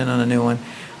oxen in on a new one.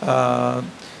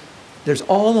 There's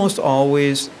almost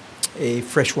always a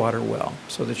freshwater well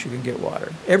so that you can get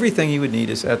water. Everything you would need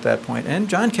is at that point, and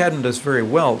John Cadman does very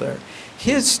well there.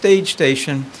 His stage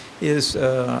station is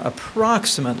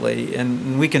approximately,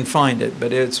 and we can find it,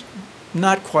 but it's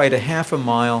not quite a half a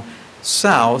mile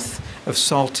south of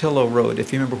Saltillo Road,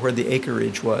 if you remember where the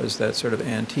acreage was, that sort of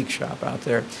antique shop out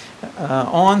there,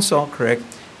 on Salt Creek,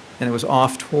 and it was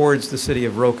off towards the city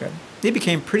of Roca. They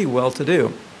became pretty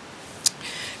well-to-do.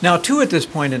 Now, too, at this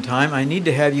point in time, I need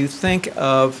to have you think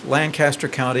of Lancaster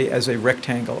County as a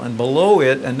rectangle, and below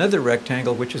it, another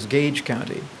rectangle, which is Gage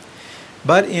County.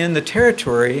 But in the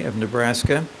territory of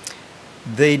Nebraska,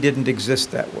 they didn't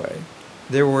exist that way.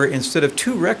 There were, instead of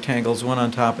 2 rectangles, one on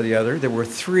top of the other, there were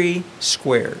 3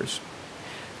 squares.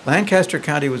 Lancaster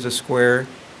County was a square.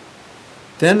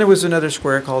 Then there was another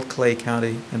square called Clay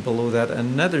County, and below that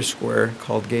another square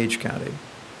called Gage County.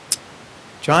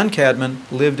 John Cadman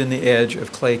lived in the edge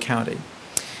of Clay County.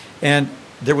 And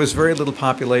there was very little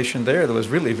population there. There was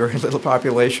really very little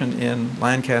population in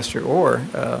Lancaster or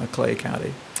Clay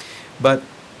County. But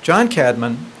John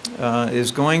Cadman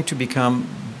is going to become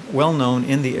well known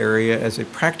in the area as a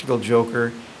practical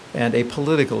joker and a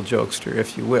political jokester,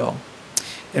 if you will.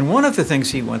 And one of the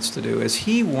things he wants to do is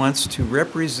he wants to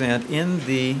represent in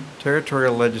the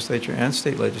territorial legislature and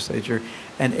state legislature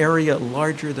an area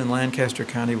larger than Lancaster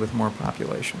County with more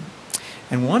population.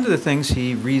 And one of the things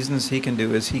he reasons he can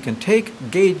do is he can take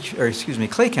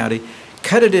Clay County,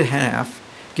 cut it in half,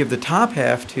 give the top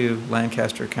half to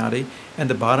Lancaster County and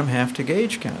the bottom half to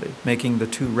Gage County, making the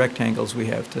two rectangles we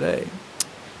have today.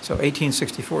 So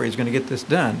 1864, he's going to get this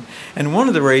done. And one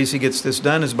of the ways he gets this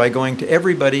done is by going to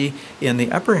everybody in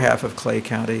the upper half of Clay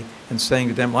County and saying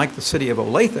to them, like the city of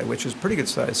Olathe, which is a pretty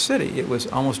good-sized city. It was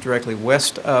almost directly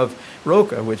west of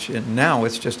Roca, which now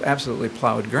it's just absolutely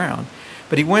plowed ground.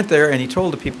 But he went there and he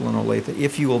told the people in Olathe,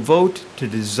 if you will vote to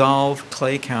dissolve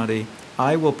Clay County,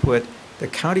 I will put the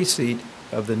county seat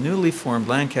of the newly formed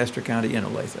Lancaster County in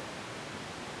Olathe.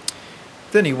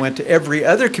 Then he went to every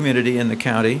other community in the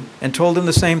county and told them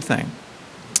the same thing.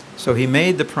 So he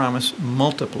made the promise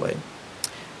multiply.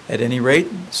 At any rate,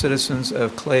 citizens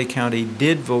of Clay County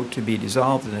did vote to be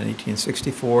dissolved in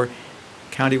 1864.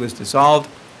 County was dissolved.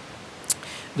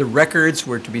 The records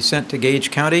were to be sent to Gage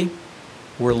County,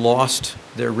 were lost.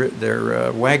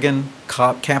 Their wagon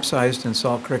capsized in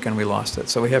Salt Creek, and we lost it.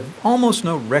 So we have almost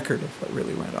no record of what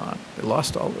really went on. They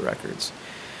lost all the records.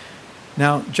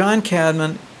 Now, John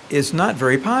Cadman is not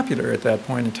very popular at that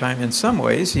point in time. In some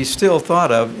ways, he's still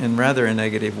thought of in rather a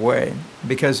negative way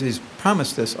because he's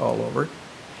promised this all over.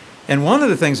 And one of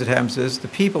the things that happens is the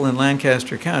people in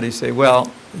Lancaster County say,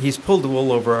 well, he's pulled the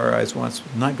wool over our eyes once,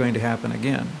 not going to happen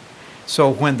again. So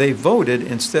when they voted,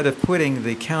 instead of putting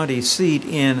the county seat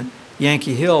in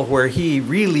Yankee Hill where he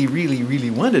really, really,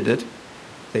 really wanted it,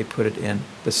 they put it in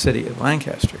the city of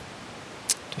Lancaster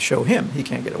to show him he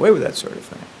can't get away with that sort of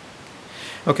thing.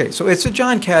 Okay, so it's at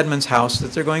John Cadman's house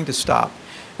that they're going to stop.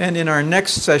 And in our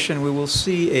next session, we will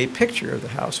see a picture of the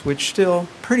house, which still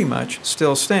pretty much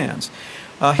still stands.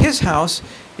 His house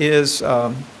is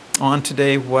on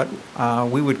today what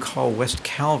we would call West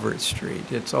Calvert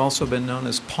Street. It's also been known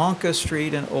as Ponca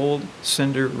Street and Old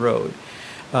Cinder Road.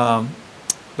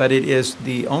 But it is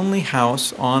the only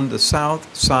house on the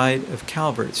south side of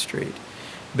Calvert Street,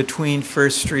 between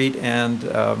First Street and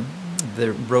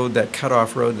the road, that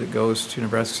cutoff road that goes to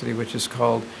Nebraska City, which is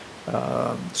called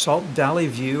Salt Valley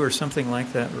View or something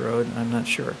like that road. I'm not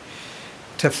sure.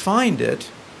 To find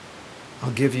it,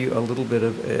 I'll give you a little bit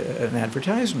of an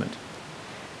advertisement.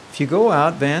 If you go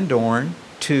out Van Dorn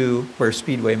to where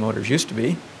Speedway Motors used to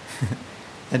be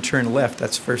and turn left,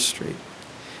 that's First Street.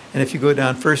 And if you go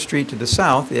down First Street to the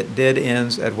south, it dead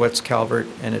ends at West Calvert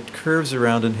and it curves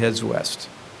around and heads west.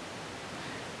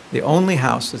 The only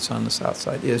house that's on the south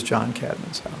side is John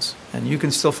Cadman's house. And you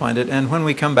can still find it. And when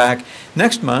we come back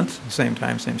next month, same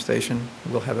time, same station,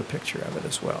 we'll have a picture of it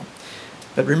as well.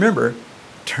 But remember,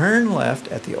 turn left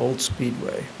at the old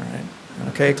Speedway, right?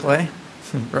 Okay, Clay?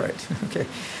 Right, okay.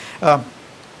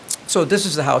 So this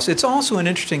is the house. It's also an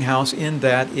interesting house in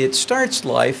that it starts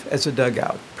life as a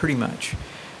dugout, pretty much.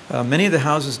 Many of the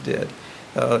houses did.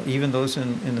 Even those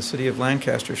in the city of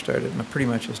Lancaster started pretty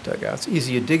much as dugouts.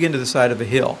 Easy, you dig into the side of a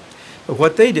hill. But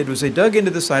what they did was they dug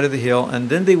into the side of the hill and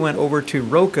then they went over to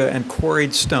Roca and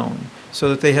quarried stone so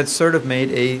that they had sort of made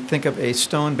think of a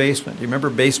stone basement. You remember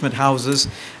basement houses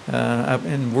up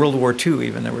in World War II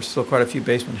even? There were still quite a few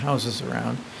basement houses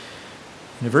around.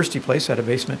 University Place had a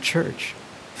basement church.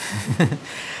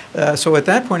 So at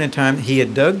that point in time, he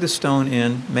had dug the stone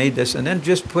in, made this, and then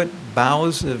just put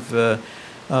boughs of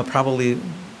probably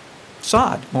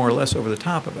sod, more or less, over the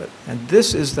top of it. And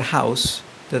this is the house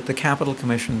that the Capital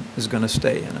Commission is going to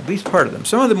stay in, at least part of them.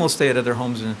 Some of them will stay at other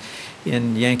homes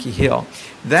in Yankee Hill.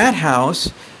 That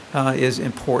house is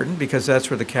important because that's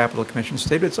where the Capital Commission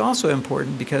stayed, but it's also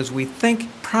important because we think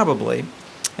probably,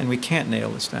 and we can't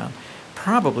nail this down,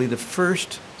 probably the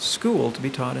first school to be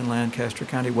taught in Lancaster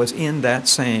County was in that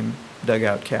same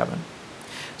dugout cabin.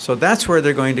 So that's where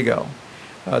they're going to go.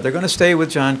 They're going to stay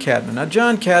with John Cadman. Now,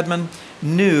 John Cadman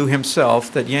knew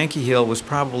himself that Yankee Hill was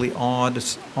probably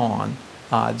odds on,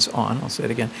 I'll say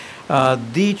it again,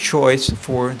 the choice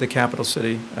for the capital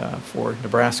city for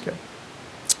Nebraska.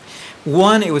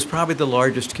 One, it was probably the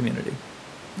largest community.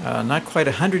 Not quite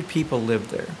 100 people lived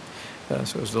there.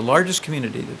 So it was the largest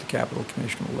community that the Capital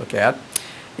Commission will look at.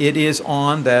 It is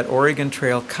on that Oregon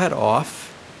Trail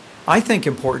cutoff. I think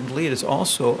importantly, it is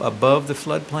also above the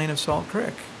floodplain of Salt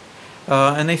Creek.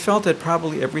 And they felt that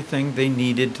probably everything they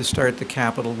needed to start the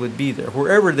capital would be there.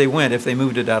 Wherever they went, if they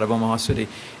moved it out of Omaha City,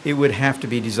 it would have to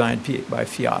be designed by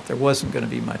fiat. There wasn't going to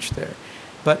be much there.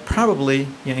 But probably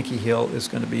Yankee Hill is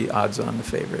going to be odds-on the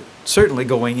favorite, certainly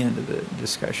going into the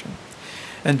discussion.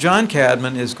 And John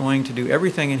Cadman is going to do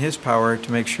everything in his power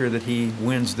to make sure that he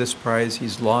wins this prize.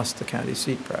 He's lost the county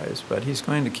seat prize, but he's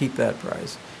going to keep that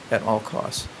prize at all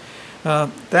costs.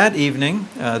 That evening,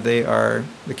 the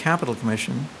Capital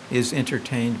Commission is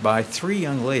entertained by 3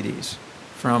 young ladies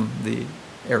from the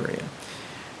area,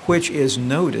 which is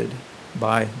noted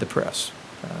by the press.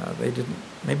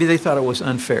 Maybe they thought it was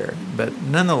unfair, but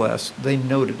nonetheless, they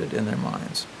noted it in their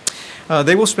minds.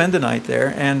 They will spend the night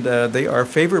there, and they are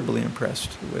favorably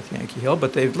impressed with Yankee Hill,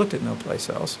 but they've looked at no place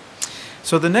else.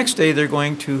 So the next day, they're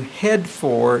going to head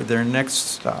for their next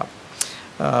stop.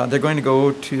 They're going to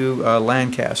go to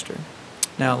Lancaster.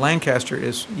 Now, Lancaster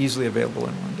is easily available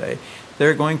in one day.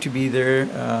 They're going to be there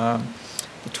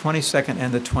the 22nd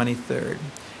and the 23rd.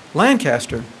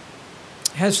 Lancaster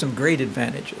has some great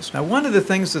advantages. Now, one of the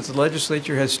things that the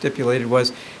legislature has stipulated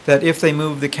was that if they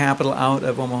move the capital out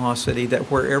of Omaha City, that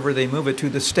wherever they move it to,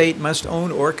 the state must own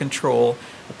or control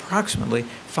approximately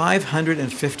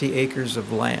 550 acres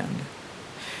of land.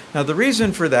 Now, the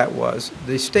reason for that was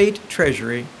the state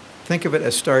treasury, think of it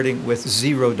as starting with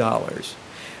 $0.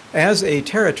 As a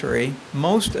territory,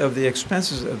 most of the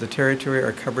expenses of the territory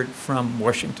are covered from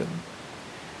Washington.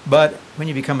 But when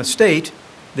you become a state,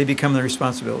 they become the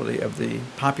responsibility of the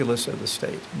populace of the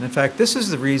state. And in fact, this is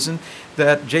the reason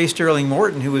that J. Sterling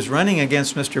Morton, who was running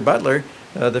against Mr. Butler,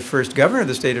 the first governor of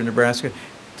the state of Nebraska,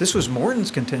 this was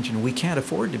Morton's contention: we can't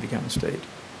afford to become a state.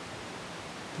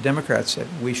 The Democrats said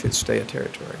we should stay a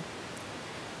territory.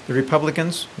 The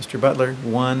Republicans, Mr. Butler,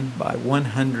 won by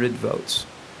 100 votes,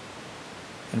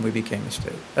 and we became a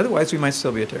state. Otherwise, we might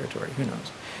still be a territory. Who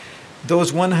knows?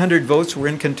 Those 100 votes were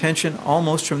in contention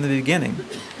almost from the beginning,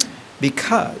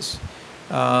 because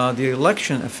the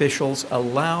election officials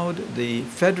allowed the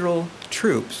federal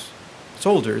troops,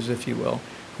 soldiers, if you will,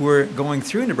 who were going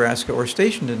through Nebraska or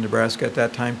stationed in Nebraska at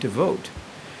that time to vote.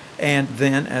 And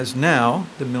then, as now,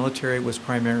 the military was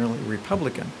primarily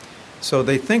Republican. So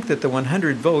they think that the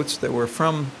 100 votes that were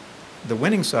from the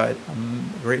winning side,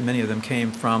 a great many of them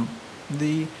came from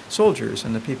the soldiers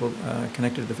and the people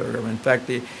connected to the federal government. In fact,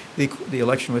 the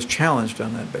election was challenged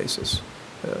on that basis.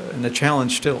 And the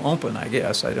challenge still open, I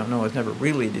guess. I don't know. It's never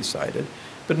really decided.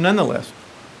 But nonetheless,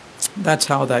 that's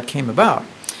how that came about.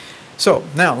 So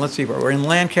now let's see where we're in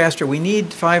Lancaster. We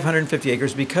need 550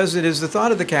 acres because it is the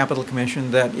thought of the Capital Commission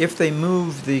that if they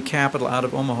move the capital out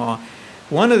of Omaha,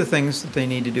 one of the things that they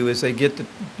need to do is they get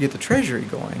the treasury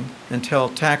going until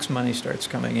tax money starts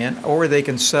coming in, or they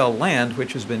can sell land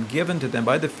which has been given to them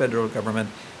by the federal government,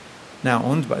 now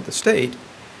owned by the state.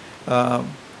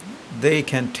 They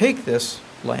can take this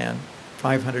land,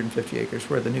 550 acres,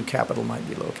 where the new capital might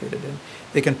be located in.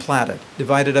 They can plat it,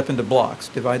 divide it up into blocks,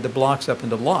 divide the blocks up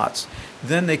into lots.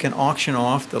 Then they can auction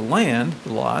off the land,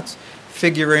 the lots,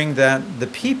 figuring that the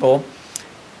people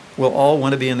will all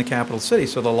want to be in the capital city,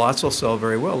 so the lots will sell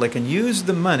very well. They can use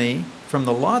the money from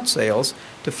the lot sales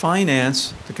to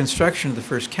finance the construction of the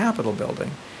first Capitol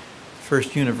building,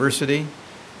 first university,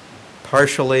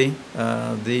 partially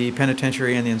the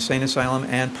penitentiary and the insane asylum,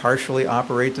 and partially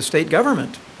operate the state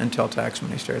government until tax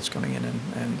money starts coming in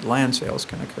and land sales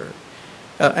can occur.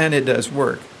 And it does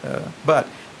work. But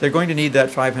they're going to need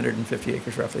that 550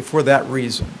 acres roughly for that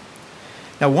reason.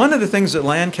 Now, one of the things that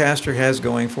Lancaster has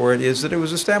going for it is that it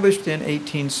was established in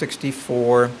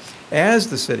 1864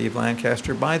 as the city of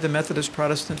Lancaster by the Methodist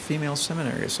Protestant Female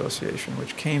Seminary Association,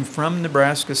 which came from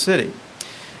Nebraska City.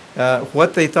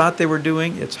 What they thought they were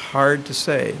doing, it's hard to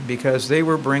say, because they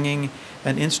were bringing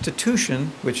an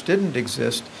institution which didn't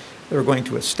exist. They were going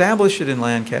to establish it in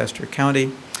Lancaster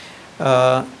County.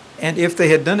 And if they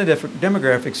had done a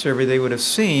demographic survey, they would have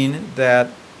seen that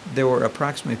there were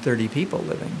approximately 30 people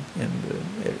living in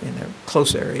a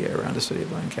close area around the city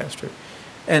of Lancaster.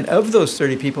 And of those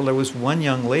 30 people, there was one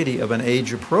young lady of an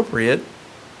age appropriate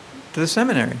to the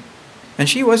seminary. And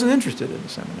she wasn't interested in the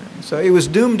seminary. So it was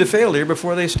doomed to failure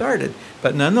before they started.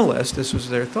 But nonetheless, this was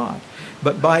their thought.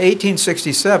 But by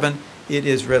 1867, it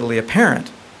is readily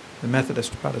apparent the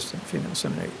Methodist Protestant Female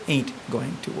Seminary ain't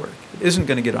going to work. It isn't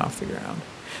going to get off the ground.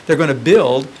 They're going to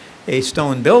build a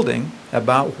stone building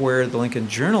about where the Lincoln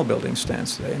Journal building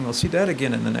stands today. And we'll see that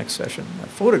again in the next session, a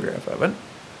photograph of it,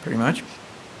 pretty much.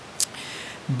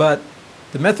 But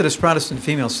the Methodist Protestant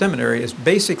Female Seminary is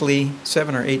basically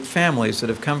 7 or 8 families that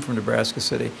have come from Nebraska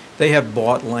City. They have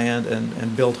bought land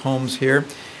and built homes here.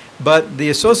 But the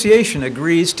association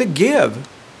agrees to give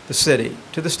the city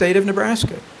to the state of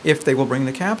Nebraska if they will bring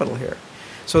the capital here.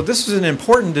 So this is an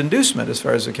important inducement as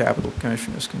far as the Capital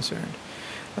Commission is concerned.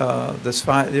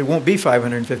 It won't be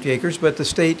 550 acres, but the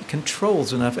state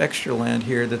controls enough extra land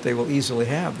here that they will easily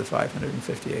have the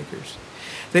 550 acres.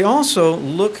 They also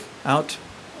look out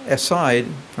aside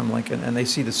from Lincoln and they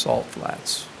see the salt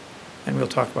flats. And we'll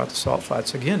talk about the salt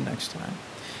flats again next time.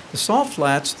 The salt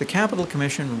flats, the Capital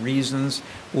Commission reasons,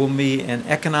 will be an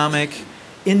economic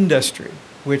industry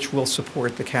which will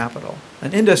support the capital.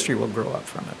 An industry will grow up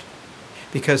from it.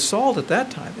 Because salt at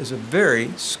that time is a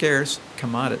very scarce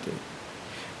commodity.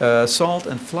 salt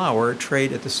and flour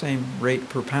trade at the same rate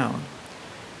per pound.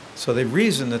 So they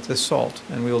reason that this salt,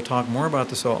 and we will talk more about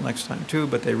the salt next time too,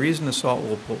 but they reason the salt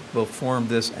will form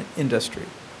this industry.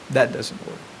 That doesn't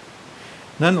work.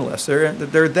 Nonetheless,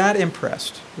 they're that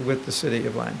impressed with the city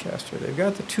of Lancaster. They've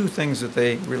got the two things that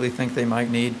they really think they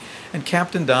might need. And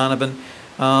Captain Donovan,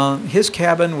 his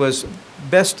cabin was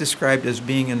best described as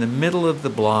being in the middle of the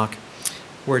block,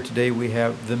 where today we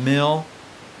have the mill,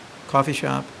 coffee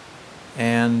shop,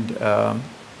 and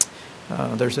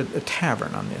there's a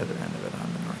tavern on the other end of it,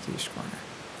 on the northeast corner.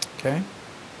 Okay?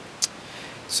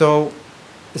 So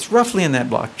it's roughly in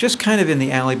that block, just kind of in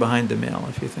the alley behind the mill,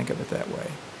 if you think of it that way,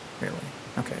 really.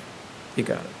 Okay, you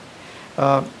got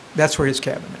it. That's where his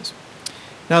cabin is.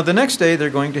 Now, the next day, they're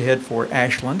going to head for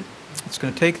Ashland. It's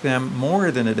going to take them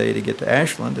more than a day to get to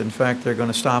Ashland. In fact, they're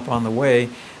going to stop on the way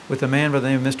with a man by the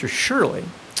name of Mr. Shirley,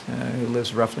 who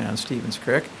lives roughly on Stevens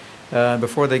Creek,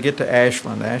 before they get to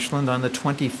Ashland. Ashland on the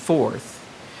 24th.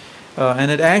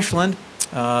 And at Ashland,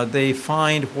 they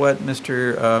find what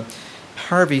Mr.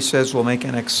 Harvey says will make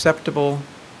an acceptable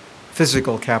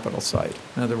physical capital site.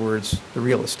 In other words, the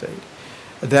real estate.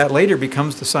 That later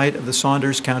becomes the site of the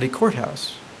Saunders County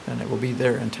Courthouse, and it will be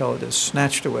there until it is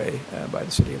snatched away by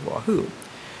the city of Wahoo.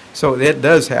 So it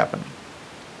does happen.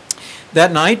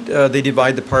 That night, they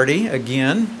divide the party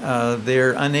again.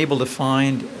 They're unable to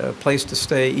find a place to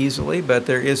stay easily, but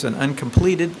there is an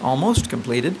uncompleted, almost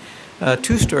completed,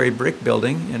 two-story brick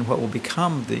building in what will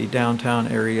become the downtown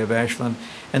area of Ashland,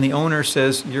 and the owner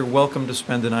says, "You're welcome to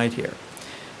spend the night here."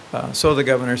 So the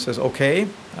governor says, "Okay,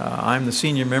 I'm the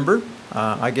senior member.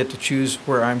 I get to choose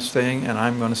where I'm staying, and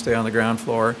I'm going to stay on the ground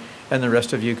floor, and the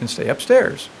rest of you can stay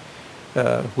upstairs,"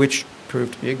 which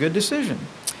proved to be a good decision.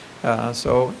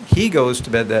 So he goes to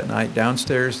bed that night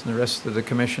downstairs, and the rest of the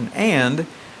commission and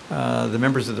the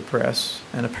members of the press,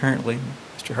 and apparently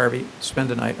Mr. Harvey, spend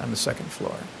the night on the second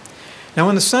floor. Now,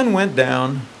 when the sun went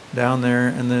down there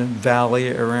in the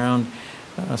valley around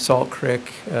Salt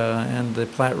Creek and the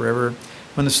Platte River,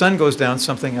 when the sun goes down,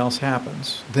 something else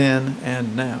happens then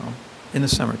and now in the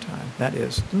summertime. That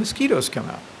is, the mosquitoes come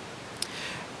out.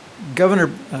 Governor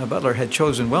Butler had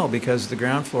chosen well because the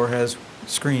ground floor has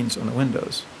screens on the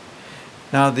windows.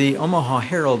 Now, the Omaha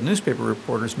Herald newspaper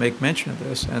reporters make mention of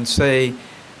this and say,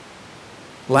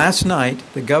 last night,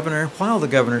 while the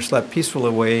governor slept peacefully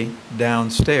away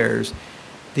downstairs,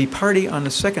 the party on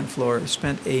the second floor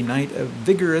spent a night of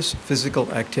vigorous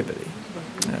physical activity.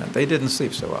 They didn't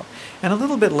sleep so well. And a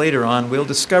little bit later on, we'll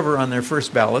discover on their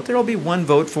first ballot, there will be 1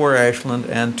 vote for Ashland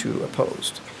and 2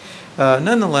 opposed.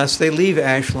 Nonetheless, they leave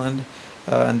Ashland,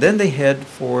 and then they head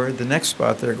for the next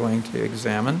spot they're going to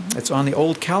examine. It's on the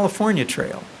Old California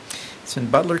Trail. It's in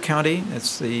Butler County.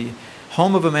 It's the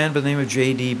home of a man by the name of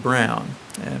J.D. Brown,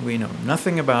 and we know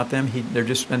nothing about them. They're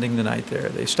just spending the night there.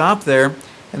 They stop there,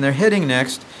 and they're heading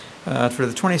next for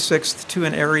the 26th to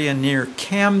an area near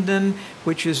Camden,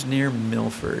 which is near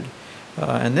Milford.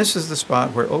 And this is the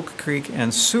spot where Oak Creek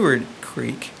and Seward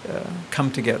Creek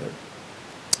come together.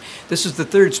 This is the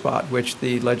third spot which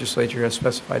the legislature has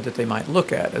specified that they might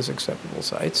look at as acceptable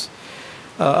sites.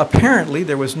 Apparently,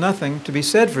 there was nothing to be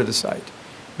said for the site,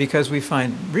 because we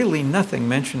find really nothing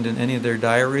mentioned in any of their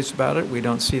diaries about it. We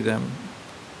don't see them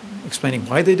explaining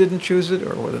why they didn't choose it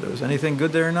or whether there was anything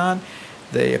good there or not.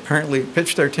 They apparently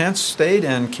pitched their tents, stayed,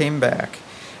 and came back.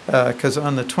 Because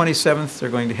on the 27th, they're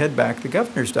going to head back. The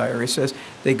governor's diary says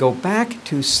they go back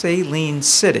to Saline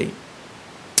City.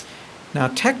 Now,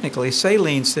 technically,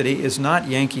 Saline City is not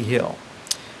Yankee Hill.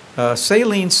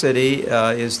 Saline City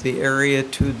is the area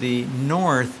to the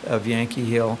north of Yankee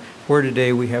Hill, where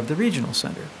today we have the regional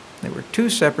center. They were 2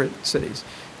 separate cities.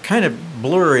 Kind of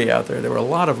blurry out there. There were a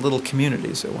lot of little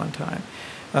communities at one time.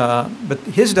 But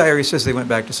his diary says they went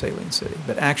back to Saline City.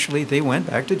 But actually, they went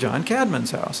back to John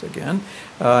Cadman's house again,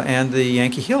 and the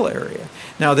Yankee Hill area.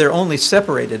 Now, they're only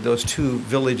separated, those 2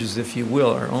 villages, if you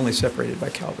will, are only separated by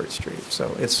Calvert Street.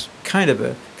 So it's kind of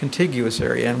a contiguous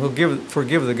area, and we'll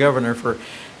forgive the governor for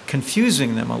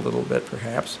confusing them a little bit,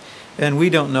 perhaps. And we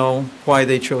don't know why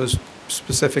they chose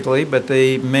specifically, but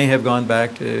they may have gone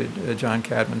back to John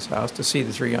Cadman's house to see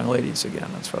the 3 young ladies again.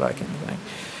 That's what I can think.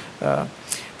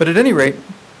 But at any rate,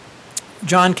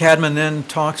 John Cadman then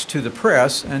talks to the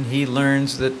press, and he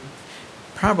learns that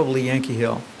probably Yankee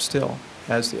Hill still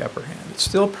has the upper hand. It's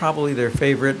still probably their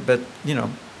favorite, but, you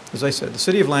know, as I said, the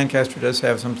city of Lancaster does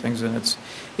have some things in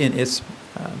its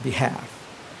behalf.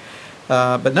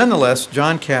 But nonetheless,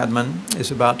 John Cadman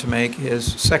is about to make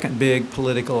his second big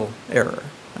political error.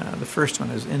 The first one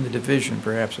is in the division,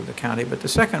 perhaps, of the county, but the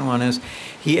second one is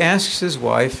he asks his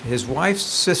wife's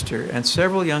sister, and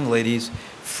several young ladies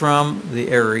from the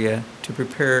area to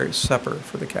prepare supper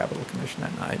for the Capital Commission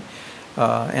that night.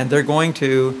 And they're going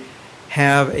to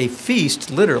have a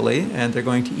feast, literally, and they're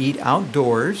going to eat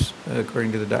outdoors,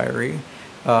 according to the diary.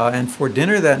 And for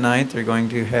dinner that night, they're going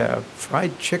to have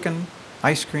fried chicken,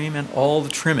 ice cream, and all the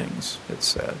trimmings, it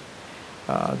said.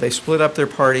 They split up their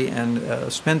party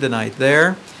and spend the night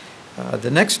there.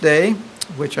 The next day,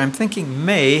 which I'm thinking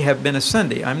may have been a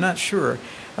Sunday, I'm not sure,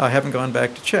 I haven't gone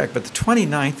back to check, but the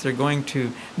 29th they're going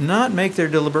to not make their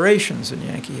deliberations in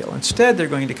Yankee Hill. Instead, they're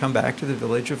going to come back to the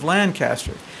village of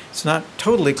Lancaster. It's not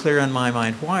totally clear in my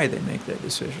mind why they make that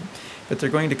decision, but they're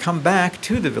going to come back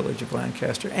to the village of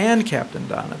Lancaster and Captain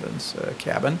Donovan's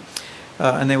cabin.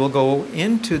 And they will go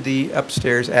into the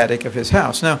upstairs attic of his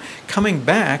house. Now, coming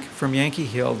back from Yankee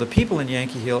Hill, the people in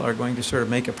Yankee Hill are going to sort of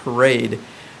make a parade.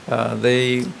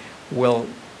 They will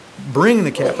bring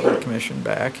the Capital Commission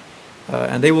back,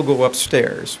 and they will go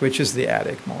upstairs, which is the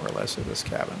attic, more or less, of this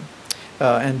cabin.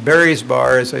 And Barry's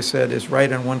Bar, as I said, is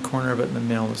right on one corner of it, and the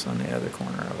mill is on the other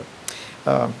corner of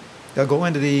it. They'll go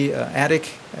into the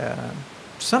attic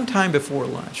sometime before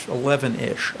lunch,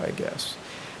 11-ish, I guess.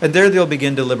 And there they'll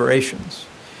begin deliberations.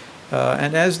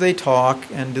 And as they talk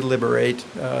and deliberate,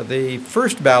 the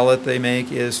first ballot they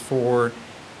make is for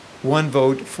 1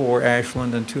 vote for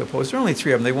Ashland and 2 opposed. There are only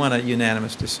 3 of them. They want a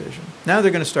unanimous decision. Now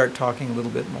they're going to start talking a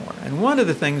little bit more. And one of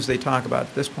the things they talk about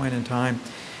at this point in time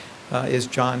is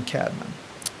John Cadman.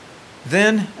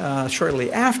 Then,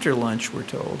 shortly after lunch, we're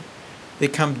told, they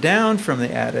come down from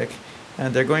the attic,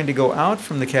 and they're going to go out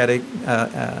from the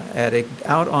attic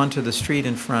out onto the street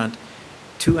in front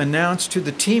to announce to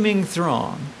the teeming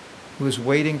throng who is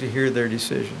waiting to hear their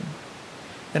decision.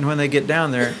 And when they get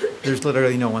down there, there's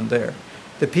literally no one there.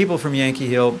 The people from Yankee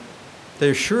Hill,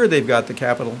 they're sure they've got the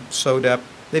Capitol sewed up.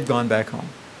 They've gone back home.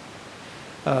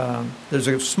 There's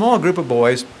a small group of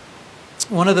boys,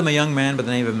 one of them a young man by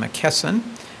the name of McKee's,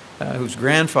 whose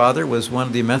grandfather was one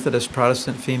of the Methodist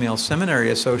Protestant Female Seminary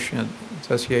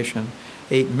Association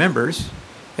 8 members,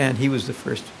 and he was the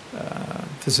first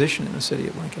physician in the city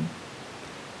of Lincoln.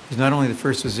 He's not only the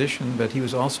first physician, but he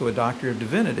was also a doctor of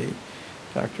divinity,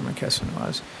 Dr. McKee's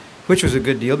was, which was a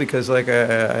good deal because, like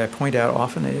I point out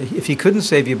often, if he couldn't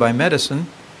save you by medicine,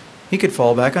 he could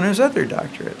fall back on his other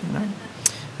doctorate, you know,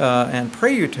 and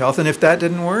pray you to health. And if that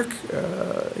didn't work,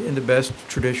 in the best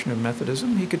tradition of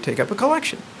Methodism, he could take up a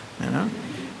collection, you know.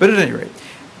 But at any rate,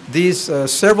 these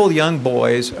several young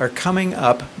boys are coming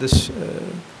up this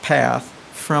path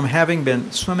from having been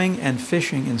swimming and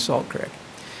fishing in Salt Creek,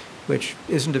 which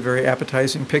isn't a very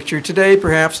appetizing picture today,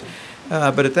 perhaps,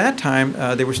 but at that time,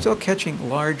 they were still catching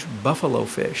large buffalo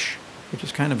fish, which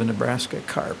is kind of a Nebraska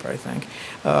carp, I think,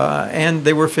 and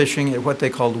they were fishing at what they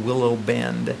called Willow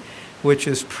Bend, which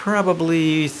is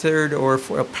probably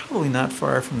probably not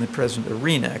far from the present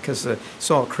arena, because the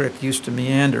Salt Creek used to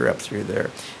meander up through there,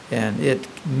 and it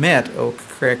met Oak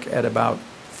Creek at about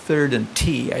 3rd and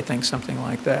T, I think, something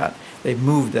like that. They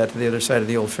moved that to the other side of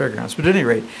the old fairgrounds. But at any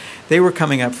rate, they were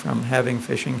coming up from having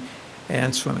fishing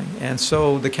and swimming. And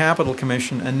so the Capital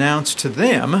Commission announced to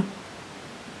them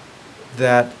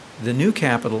that the new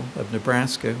capital of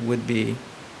Nebraska would be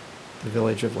the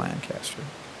village of Lancaster.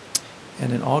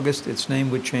 And in August, its name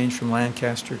would change from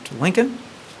Lancaster to Lincoln.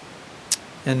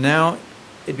 And now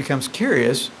it becomes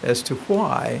curious as to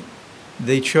why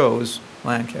they chose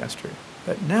Lancaster.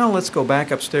 But now let's go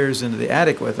back upstairs into the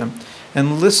attic with them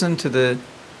and listen to the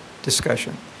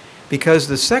discussion. Because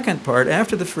the second part,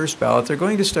 after the first ballot, they're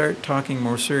going to start talking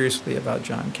more seriously about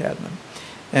John Cadman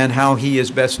and how he is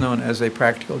best known as a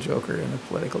practical joker and a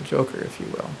political joker, if you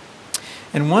will.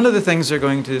 And one of the things they're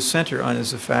going to center on is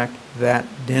the fact that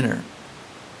dinner.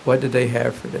 What did they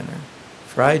have for dinner?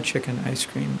 Fried chicken, ice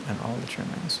cream, and all the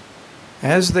trimmings.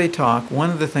 As they talk, one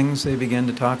of the things they begin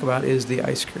to talk about is the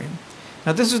ice cream.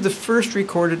 Now, this is the first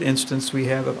recorded instance we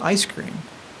have of ice cream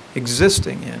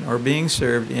existing in or being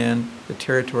served in the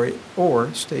territory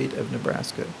or state of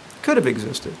Nebraska. Could have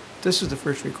existed. This is the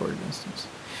first recorded instance.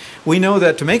 We know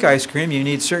that to make ice cream, you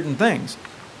need certain things.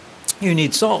 You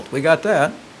need salt. We got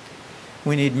that.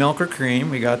 We need milk or cream.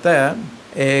 We got that.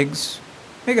 Eggs.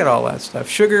 We got all that stuff.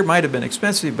 Sugar might have been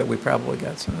expensive, but we probably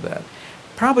got some of that.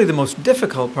 Probably the most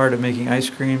difficult part of making ice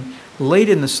cream late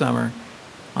in the summer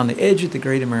on the edge of the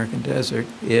Great American Desert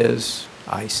is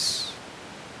ice.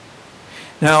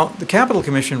 Now, the Capital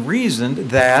Commission reasoned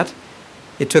that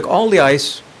it took all the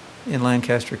ice in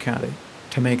Lancaster County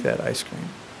to make that ice cream.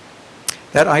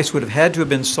 That ice would have had to have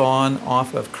been sawn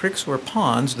off of creeks or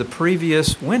ponds the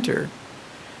previous winter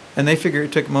And they figure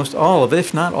it took most all of,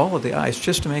 if not all of the ice,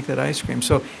 just to make that ice cream.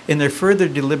 So in their further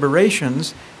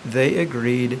deliberations, they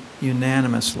agreed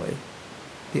unanimously.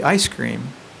 The ice cream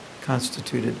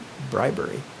constituted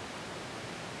bribery.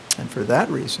 And for that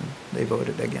reason, they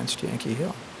voted against Yankee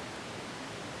Hill.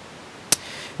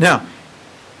 Now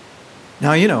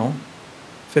you know,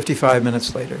 55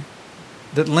 minutes later,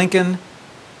 that Lincoln,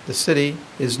 the city,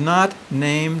 is not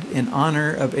named in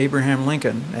honor of Abraham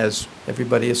Lincoln, as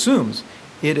everybody assumes.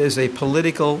 It is a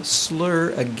political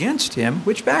slur against him,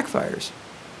 which backfires.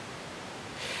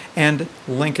 And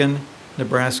Lincoln,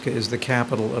 Nebraska, is the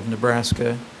capital of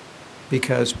Nebraska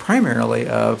because primarily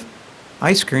of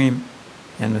ice cream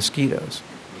and mosquitoes.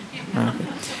 Okay.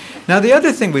 Now, the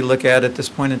other thing we look at this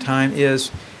point in time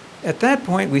is, at that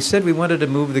point, we said we wanted to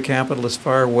move the capital as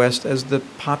far west as the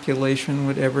population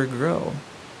would ever grow.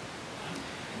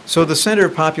 So the center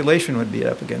of population would be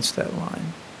up against that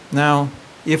line. Now,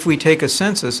 if we take a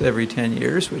census every 10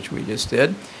 years, which we just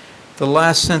did, the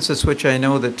last census which I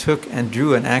know that took and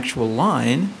drew an actual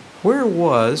line, where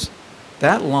was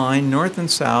that line, north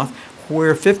and south,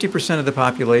 where 50% of the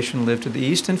population lived to the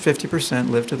east and 50%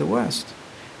 lived to the west?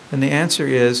 And the answer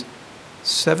is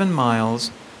 7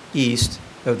 miles east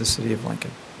of the city of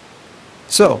Lincoln.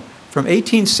 So, from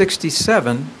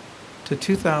 1867 to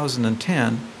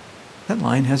 2010, that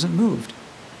line hasn't moved.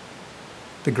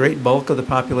 The great bulk of the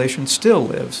population still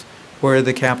lives where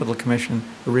the Capital Commission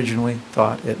originally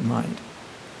thought it might.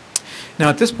 Now,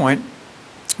 at this point,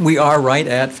 we are right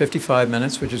at 55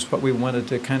 minutes, which is what we wanted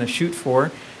to kind of shoot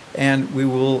for, and we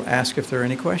will ask if there are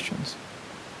any questions,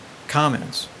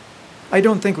 comments. I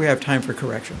don't think we have time for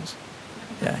corrections.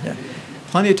 Yeah.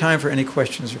 Plenty of time for any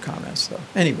questions or comments, though.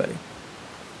 Anybody?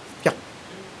 Yeah.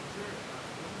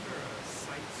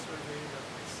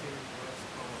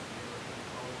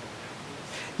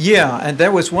 Yeah, and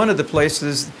that was one of the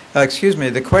places,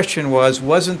 the question was,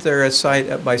 wasn't there a site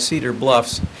up by Cedar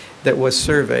Bluffs that was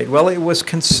surveyed? Well, it was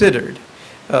considered.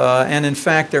 And in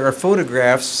fact, there are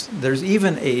photographs. There's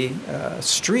even a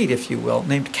street, if you will,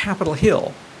 named Capitol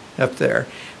Hill up there.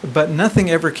 But nothing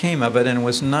ever came of it and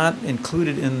was not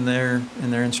included in their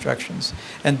instructions.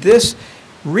 And this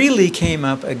really came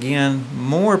up again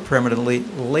more permanently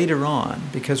later on,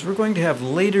 because we're going to have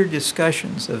later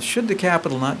discussions of should the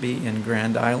capital not be in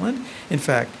Grand Island? In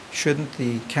fact, shouldn't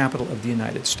the capital of the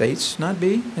United States not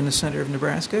be in the center of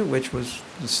Nebraska, which was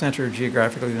the center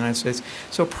geographically of the United States?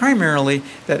 So primarily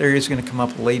that area is going to come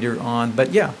up later on.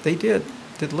 But yeah, they did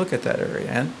look at that area.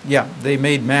 And yeah, they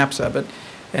made maps of it.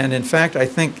 And in fact, I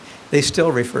think they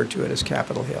still refer to it as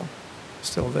Capitol Hill.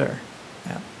 Still there.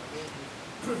 Yeah.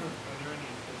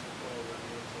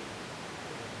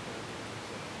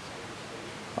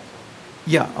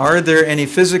 Yeah, are there any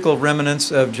physical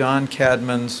remnants of John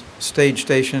Cadman's stage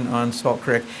station on Salt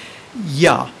Creek?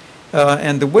 Yeah,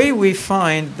 and the way we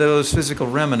find those physical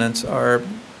remnants are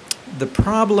the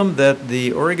problem that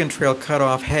the Oregon Trail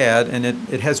Cutoff had, and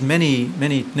it has many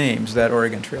names, that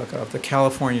Oregon Trail Cutoff, the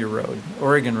California Road,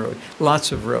 Oregon Road,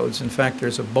 lots of roads. In fact,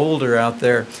 there's a boulder out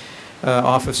there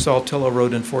off of Saltillo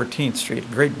Road and 14th Street, a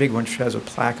great big one which has a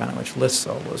plaque on it which lists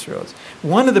all those roads.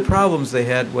 One of the problems they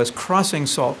had was crossing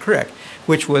Salt Creek,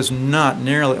 which was not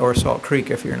nearly, or Salt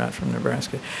Creek if you're not from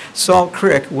Nebraska. Salt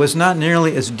Creek was not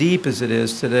nearly as deep as it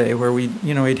is today, where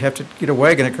you'd have to get a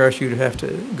wagon across, you'd have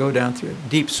to go down through a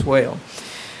deep swale.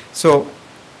 So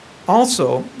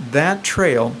also that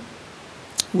trail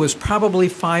was probably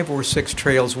 5 or 6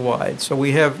 trails wide. So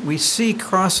we see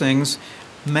crossings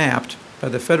mapped by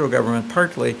the federal government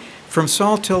partly from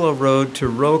Saltillo Road to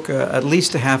Roca, at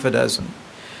least a half a dozen.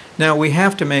 Now, we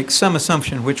have to make some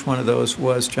assumption which one of those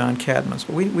was John Cadman's,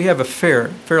 but we have a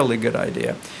fairly good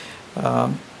idea.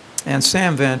 And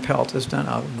Sam Van Pelt has done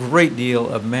a great deal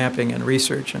of mapping and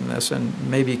research in this and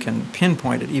maybe can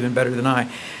pinpoint it even better than I.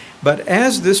 But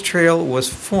as this trail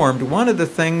was formed, one of the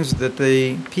things that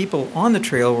the people on the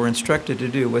trail were instructed to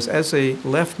do was, as they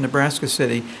left Nebraska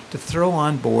City, to throw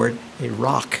on board a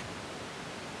rock.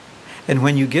 And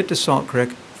when you get to Salt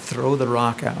Creek, throw the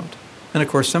rock out. And of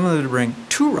course, some of them would bring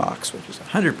 2 rocks, which is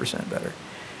 100% better.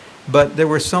 But there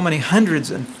were so many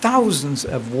hundreds and thousands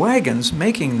of wagons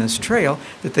making this trail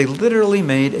that they literally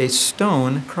made a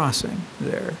stone crossing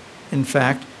there. In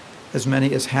fact, as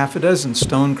many as half a dozen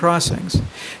stone crossings.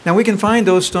 Now, we can find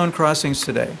those stone crossings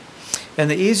today. And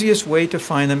the easiest way to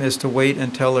find them is to wait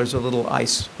until there's a little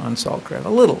ice on Salt Creek. A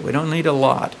little, we don't need a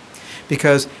lot.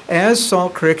 Because as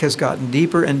Salt Creek has gotten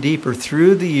deeper and deeper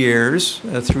through the years,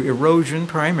 through erosion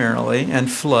primarily, and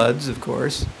floods, of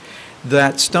course,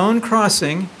 that stone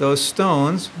crossing, those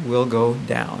stones will go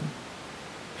down.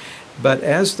 But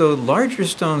as the larger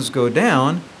stones go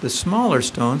down, the smaller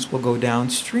stones will go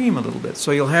downstream a little bit.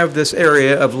 So you'll have this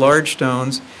area of large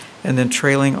stones and then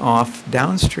trailing off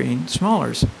downstream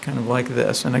smallers, kind of like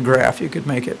this. In a graph, you could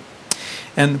make it.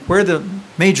 And where the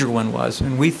major one was,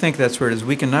 and we think that's where it is,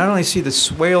 we can not only see the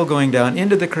swale going down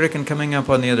into the creek and coming up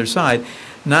on the other side,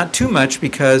 not too much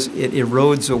because it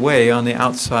erodes away on the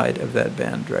outside of that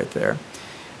bend right there.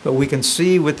 But we can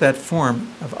see with that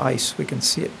form of ice, we can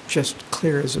see it just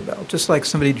clear as a bell, just like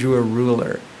somebody drew a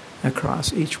ruler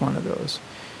across each one of those.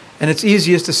 And it's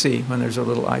easiest to see when there's a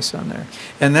little ice on there.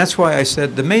 And that's why I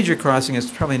said the major crossing is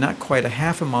probably not quite a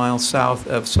half a mile south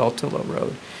of Saltillo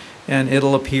Road. And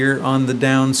it'll appear on the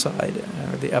downside,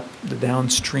 or the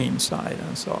downstream side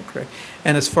on Salt Creek.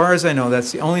 And as far as I know,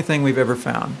 that's the only thing we've ever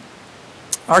found.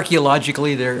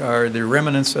 Archaeologically, there are the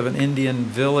remnants of an Indian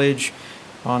village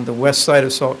on the west side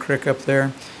of Salt Creek up there,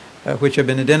 which have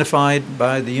been identified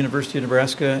by the University of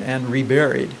Nebraska and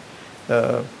reburied.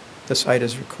 The site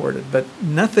is recorded. But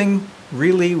nothing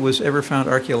really was ever found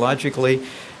archaeologically,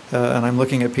 and I'm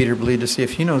looking at Peter Bleed to see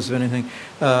if he knows of anything,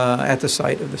 at the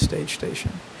site of the stage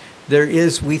station. There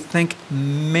is, we think,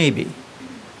 maybe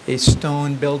a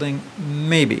stone building,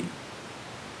 maybe,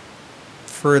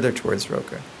 further towards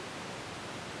Roca.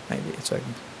 Maybe.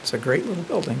 It's a great little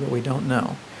building, but we don't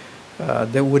know.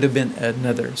 There would have been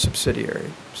another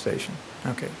subsidiary station.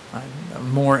 Okay,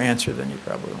 more answer than you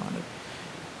probably wanted.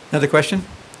 Another question?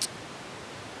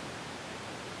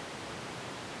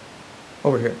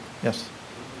 Over here, yes.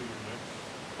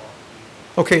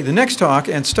 Okay, the next talk,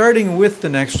 and starting with the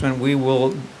next one, we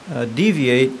will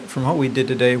deviate from what we did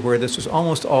today, where this was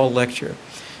almost all lecture.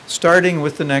 Starting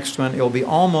with the next one, it will be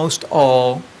almost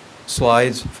all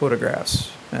slides,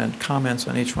 photographs, and comments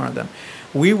on each one of them.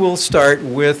 We will start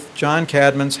with John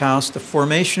Cadman's house, the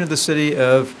formation of the city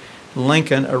of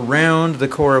Lincoln around the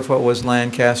core of what was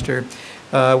Lancaster.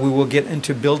 We will get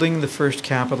into building the first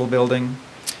Capitol building,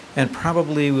 and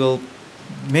probably we'll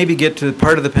maybe get to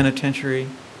part of the penitentiary,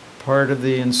 part of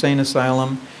the insane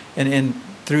asylum, and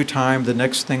through time, the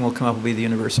next thing will come up will be the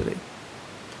university.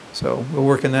 So we'll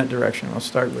work in that direction. We'll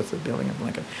start with the building of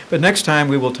Lincoln. But next time,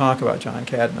 we will talk about John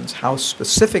Cadman's house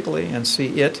specifically and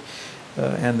see it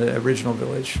and the original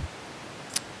village.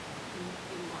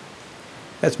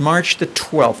 That's March the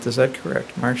 12th, is that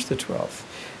correct? March the 12th.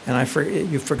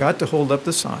 And you forgot to hold up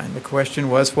the sign. The question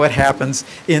was, what happens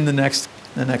in the next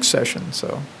session?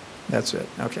 So that's it.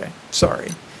 Okay.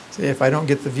 Sorry. See, if I don't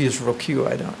get the visual cue,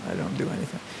 I don't do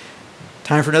anything.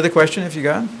 Time for another question if you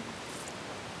got?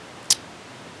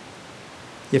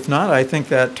 If not, I think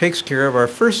that takes care of our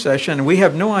first session. And we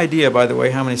have no idea, by the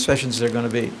way, how many sessions there are going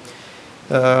to be.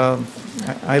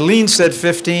 Eileen said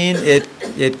 15.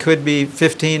 It could be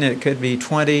 15. It could be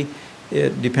 20.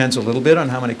 It depends a little bit on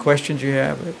how many questions you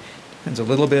have. It depends a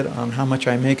little bit on how much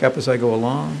I make up as I go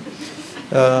along.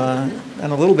 And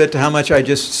a little bit to how much I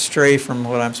just stray from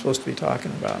what I'm supposed to be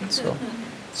talking about.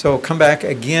 So come back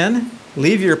again.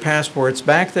 Leave your passports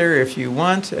back there if you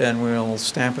want, and we'll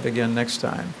stamp it again next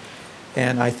time.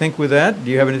 And I think with that,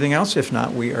 do you have anything else? If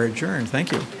not, we are adjourned.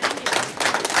 Thank you.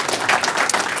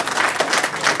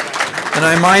 And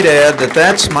I might add that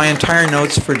that's my entire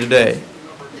notes for today.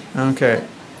 Okay.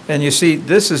 And you see,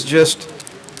 this is just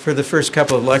for the first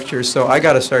couple of lectures, so I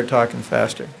got to start talking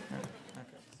faster.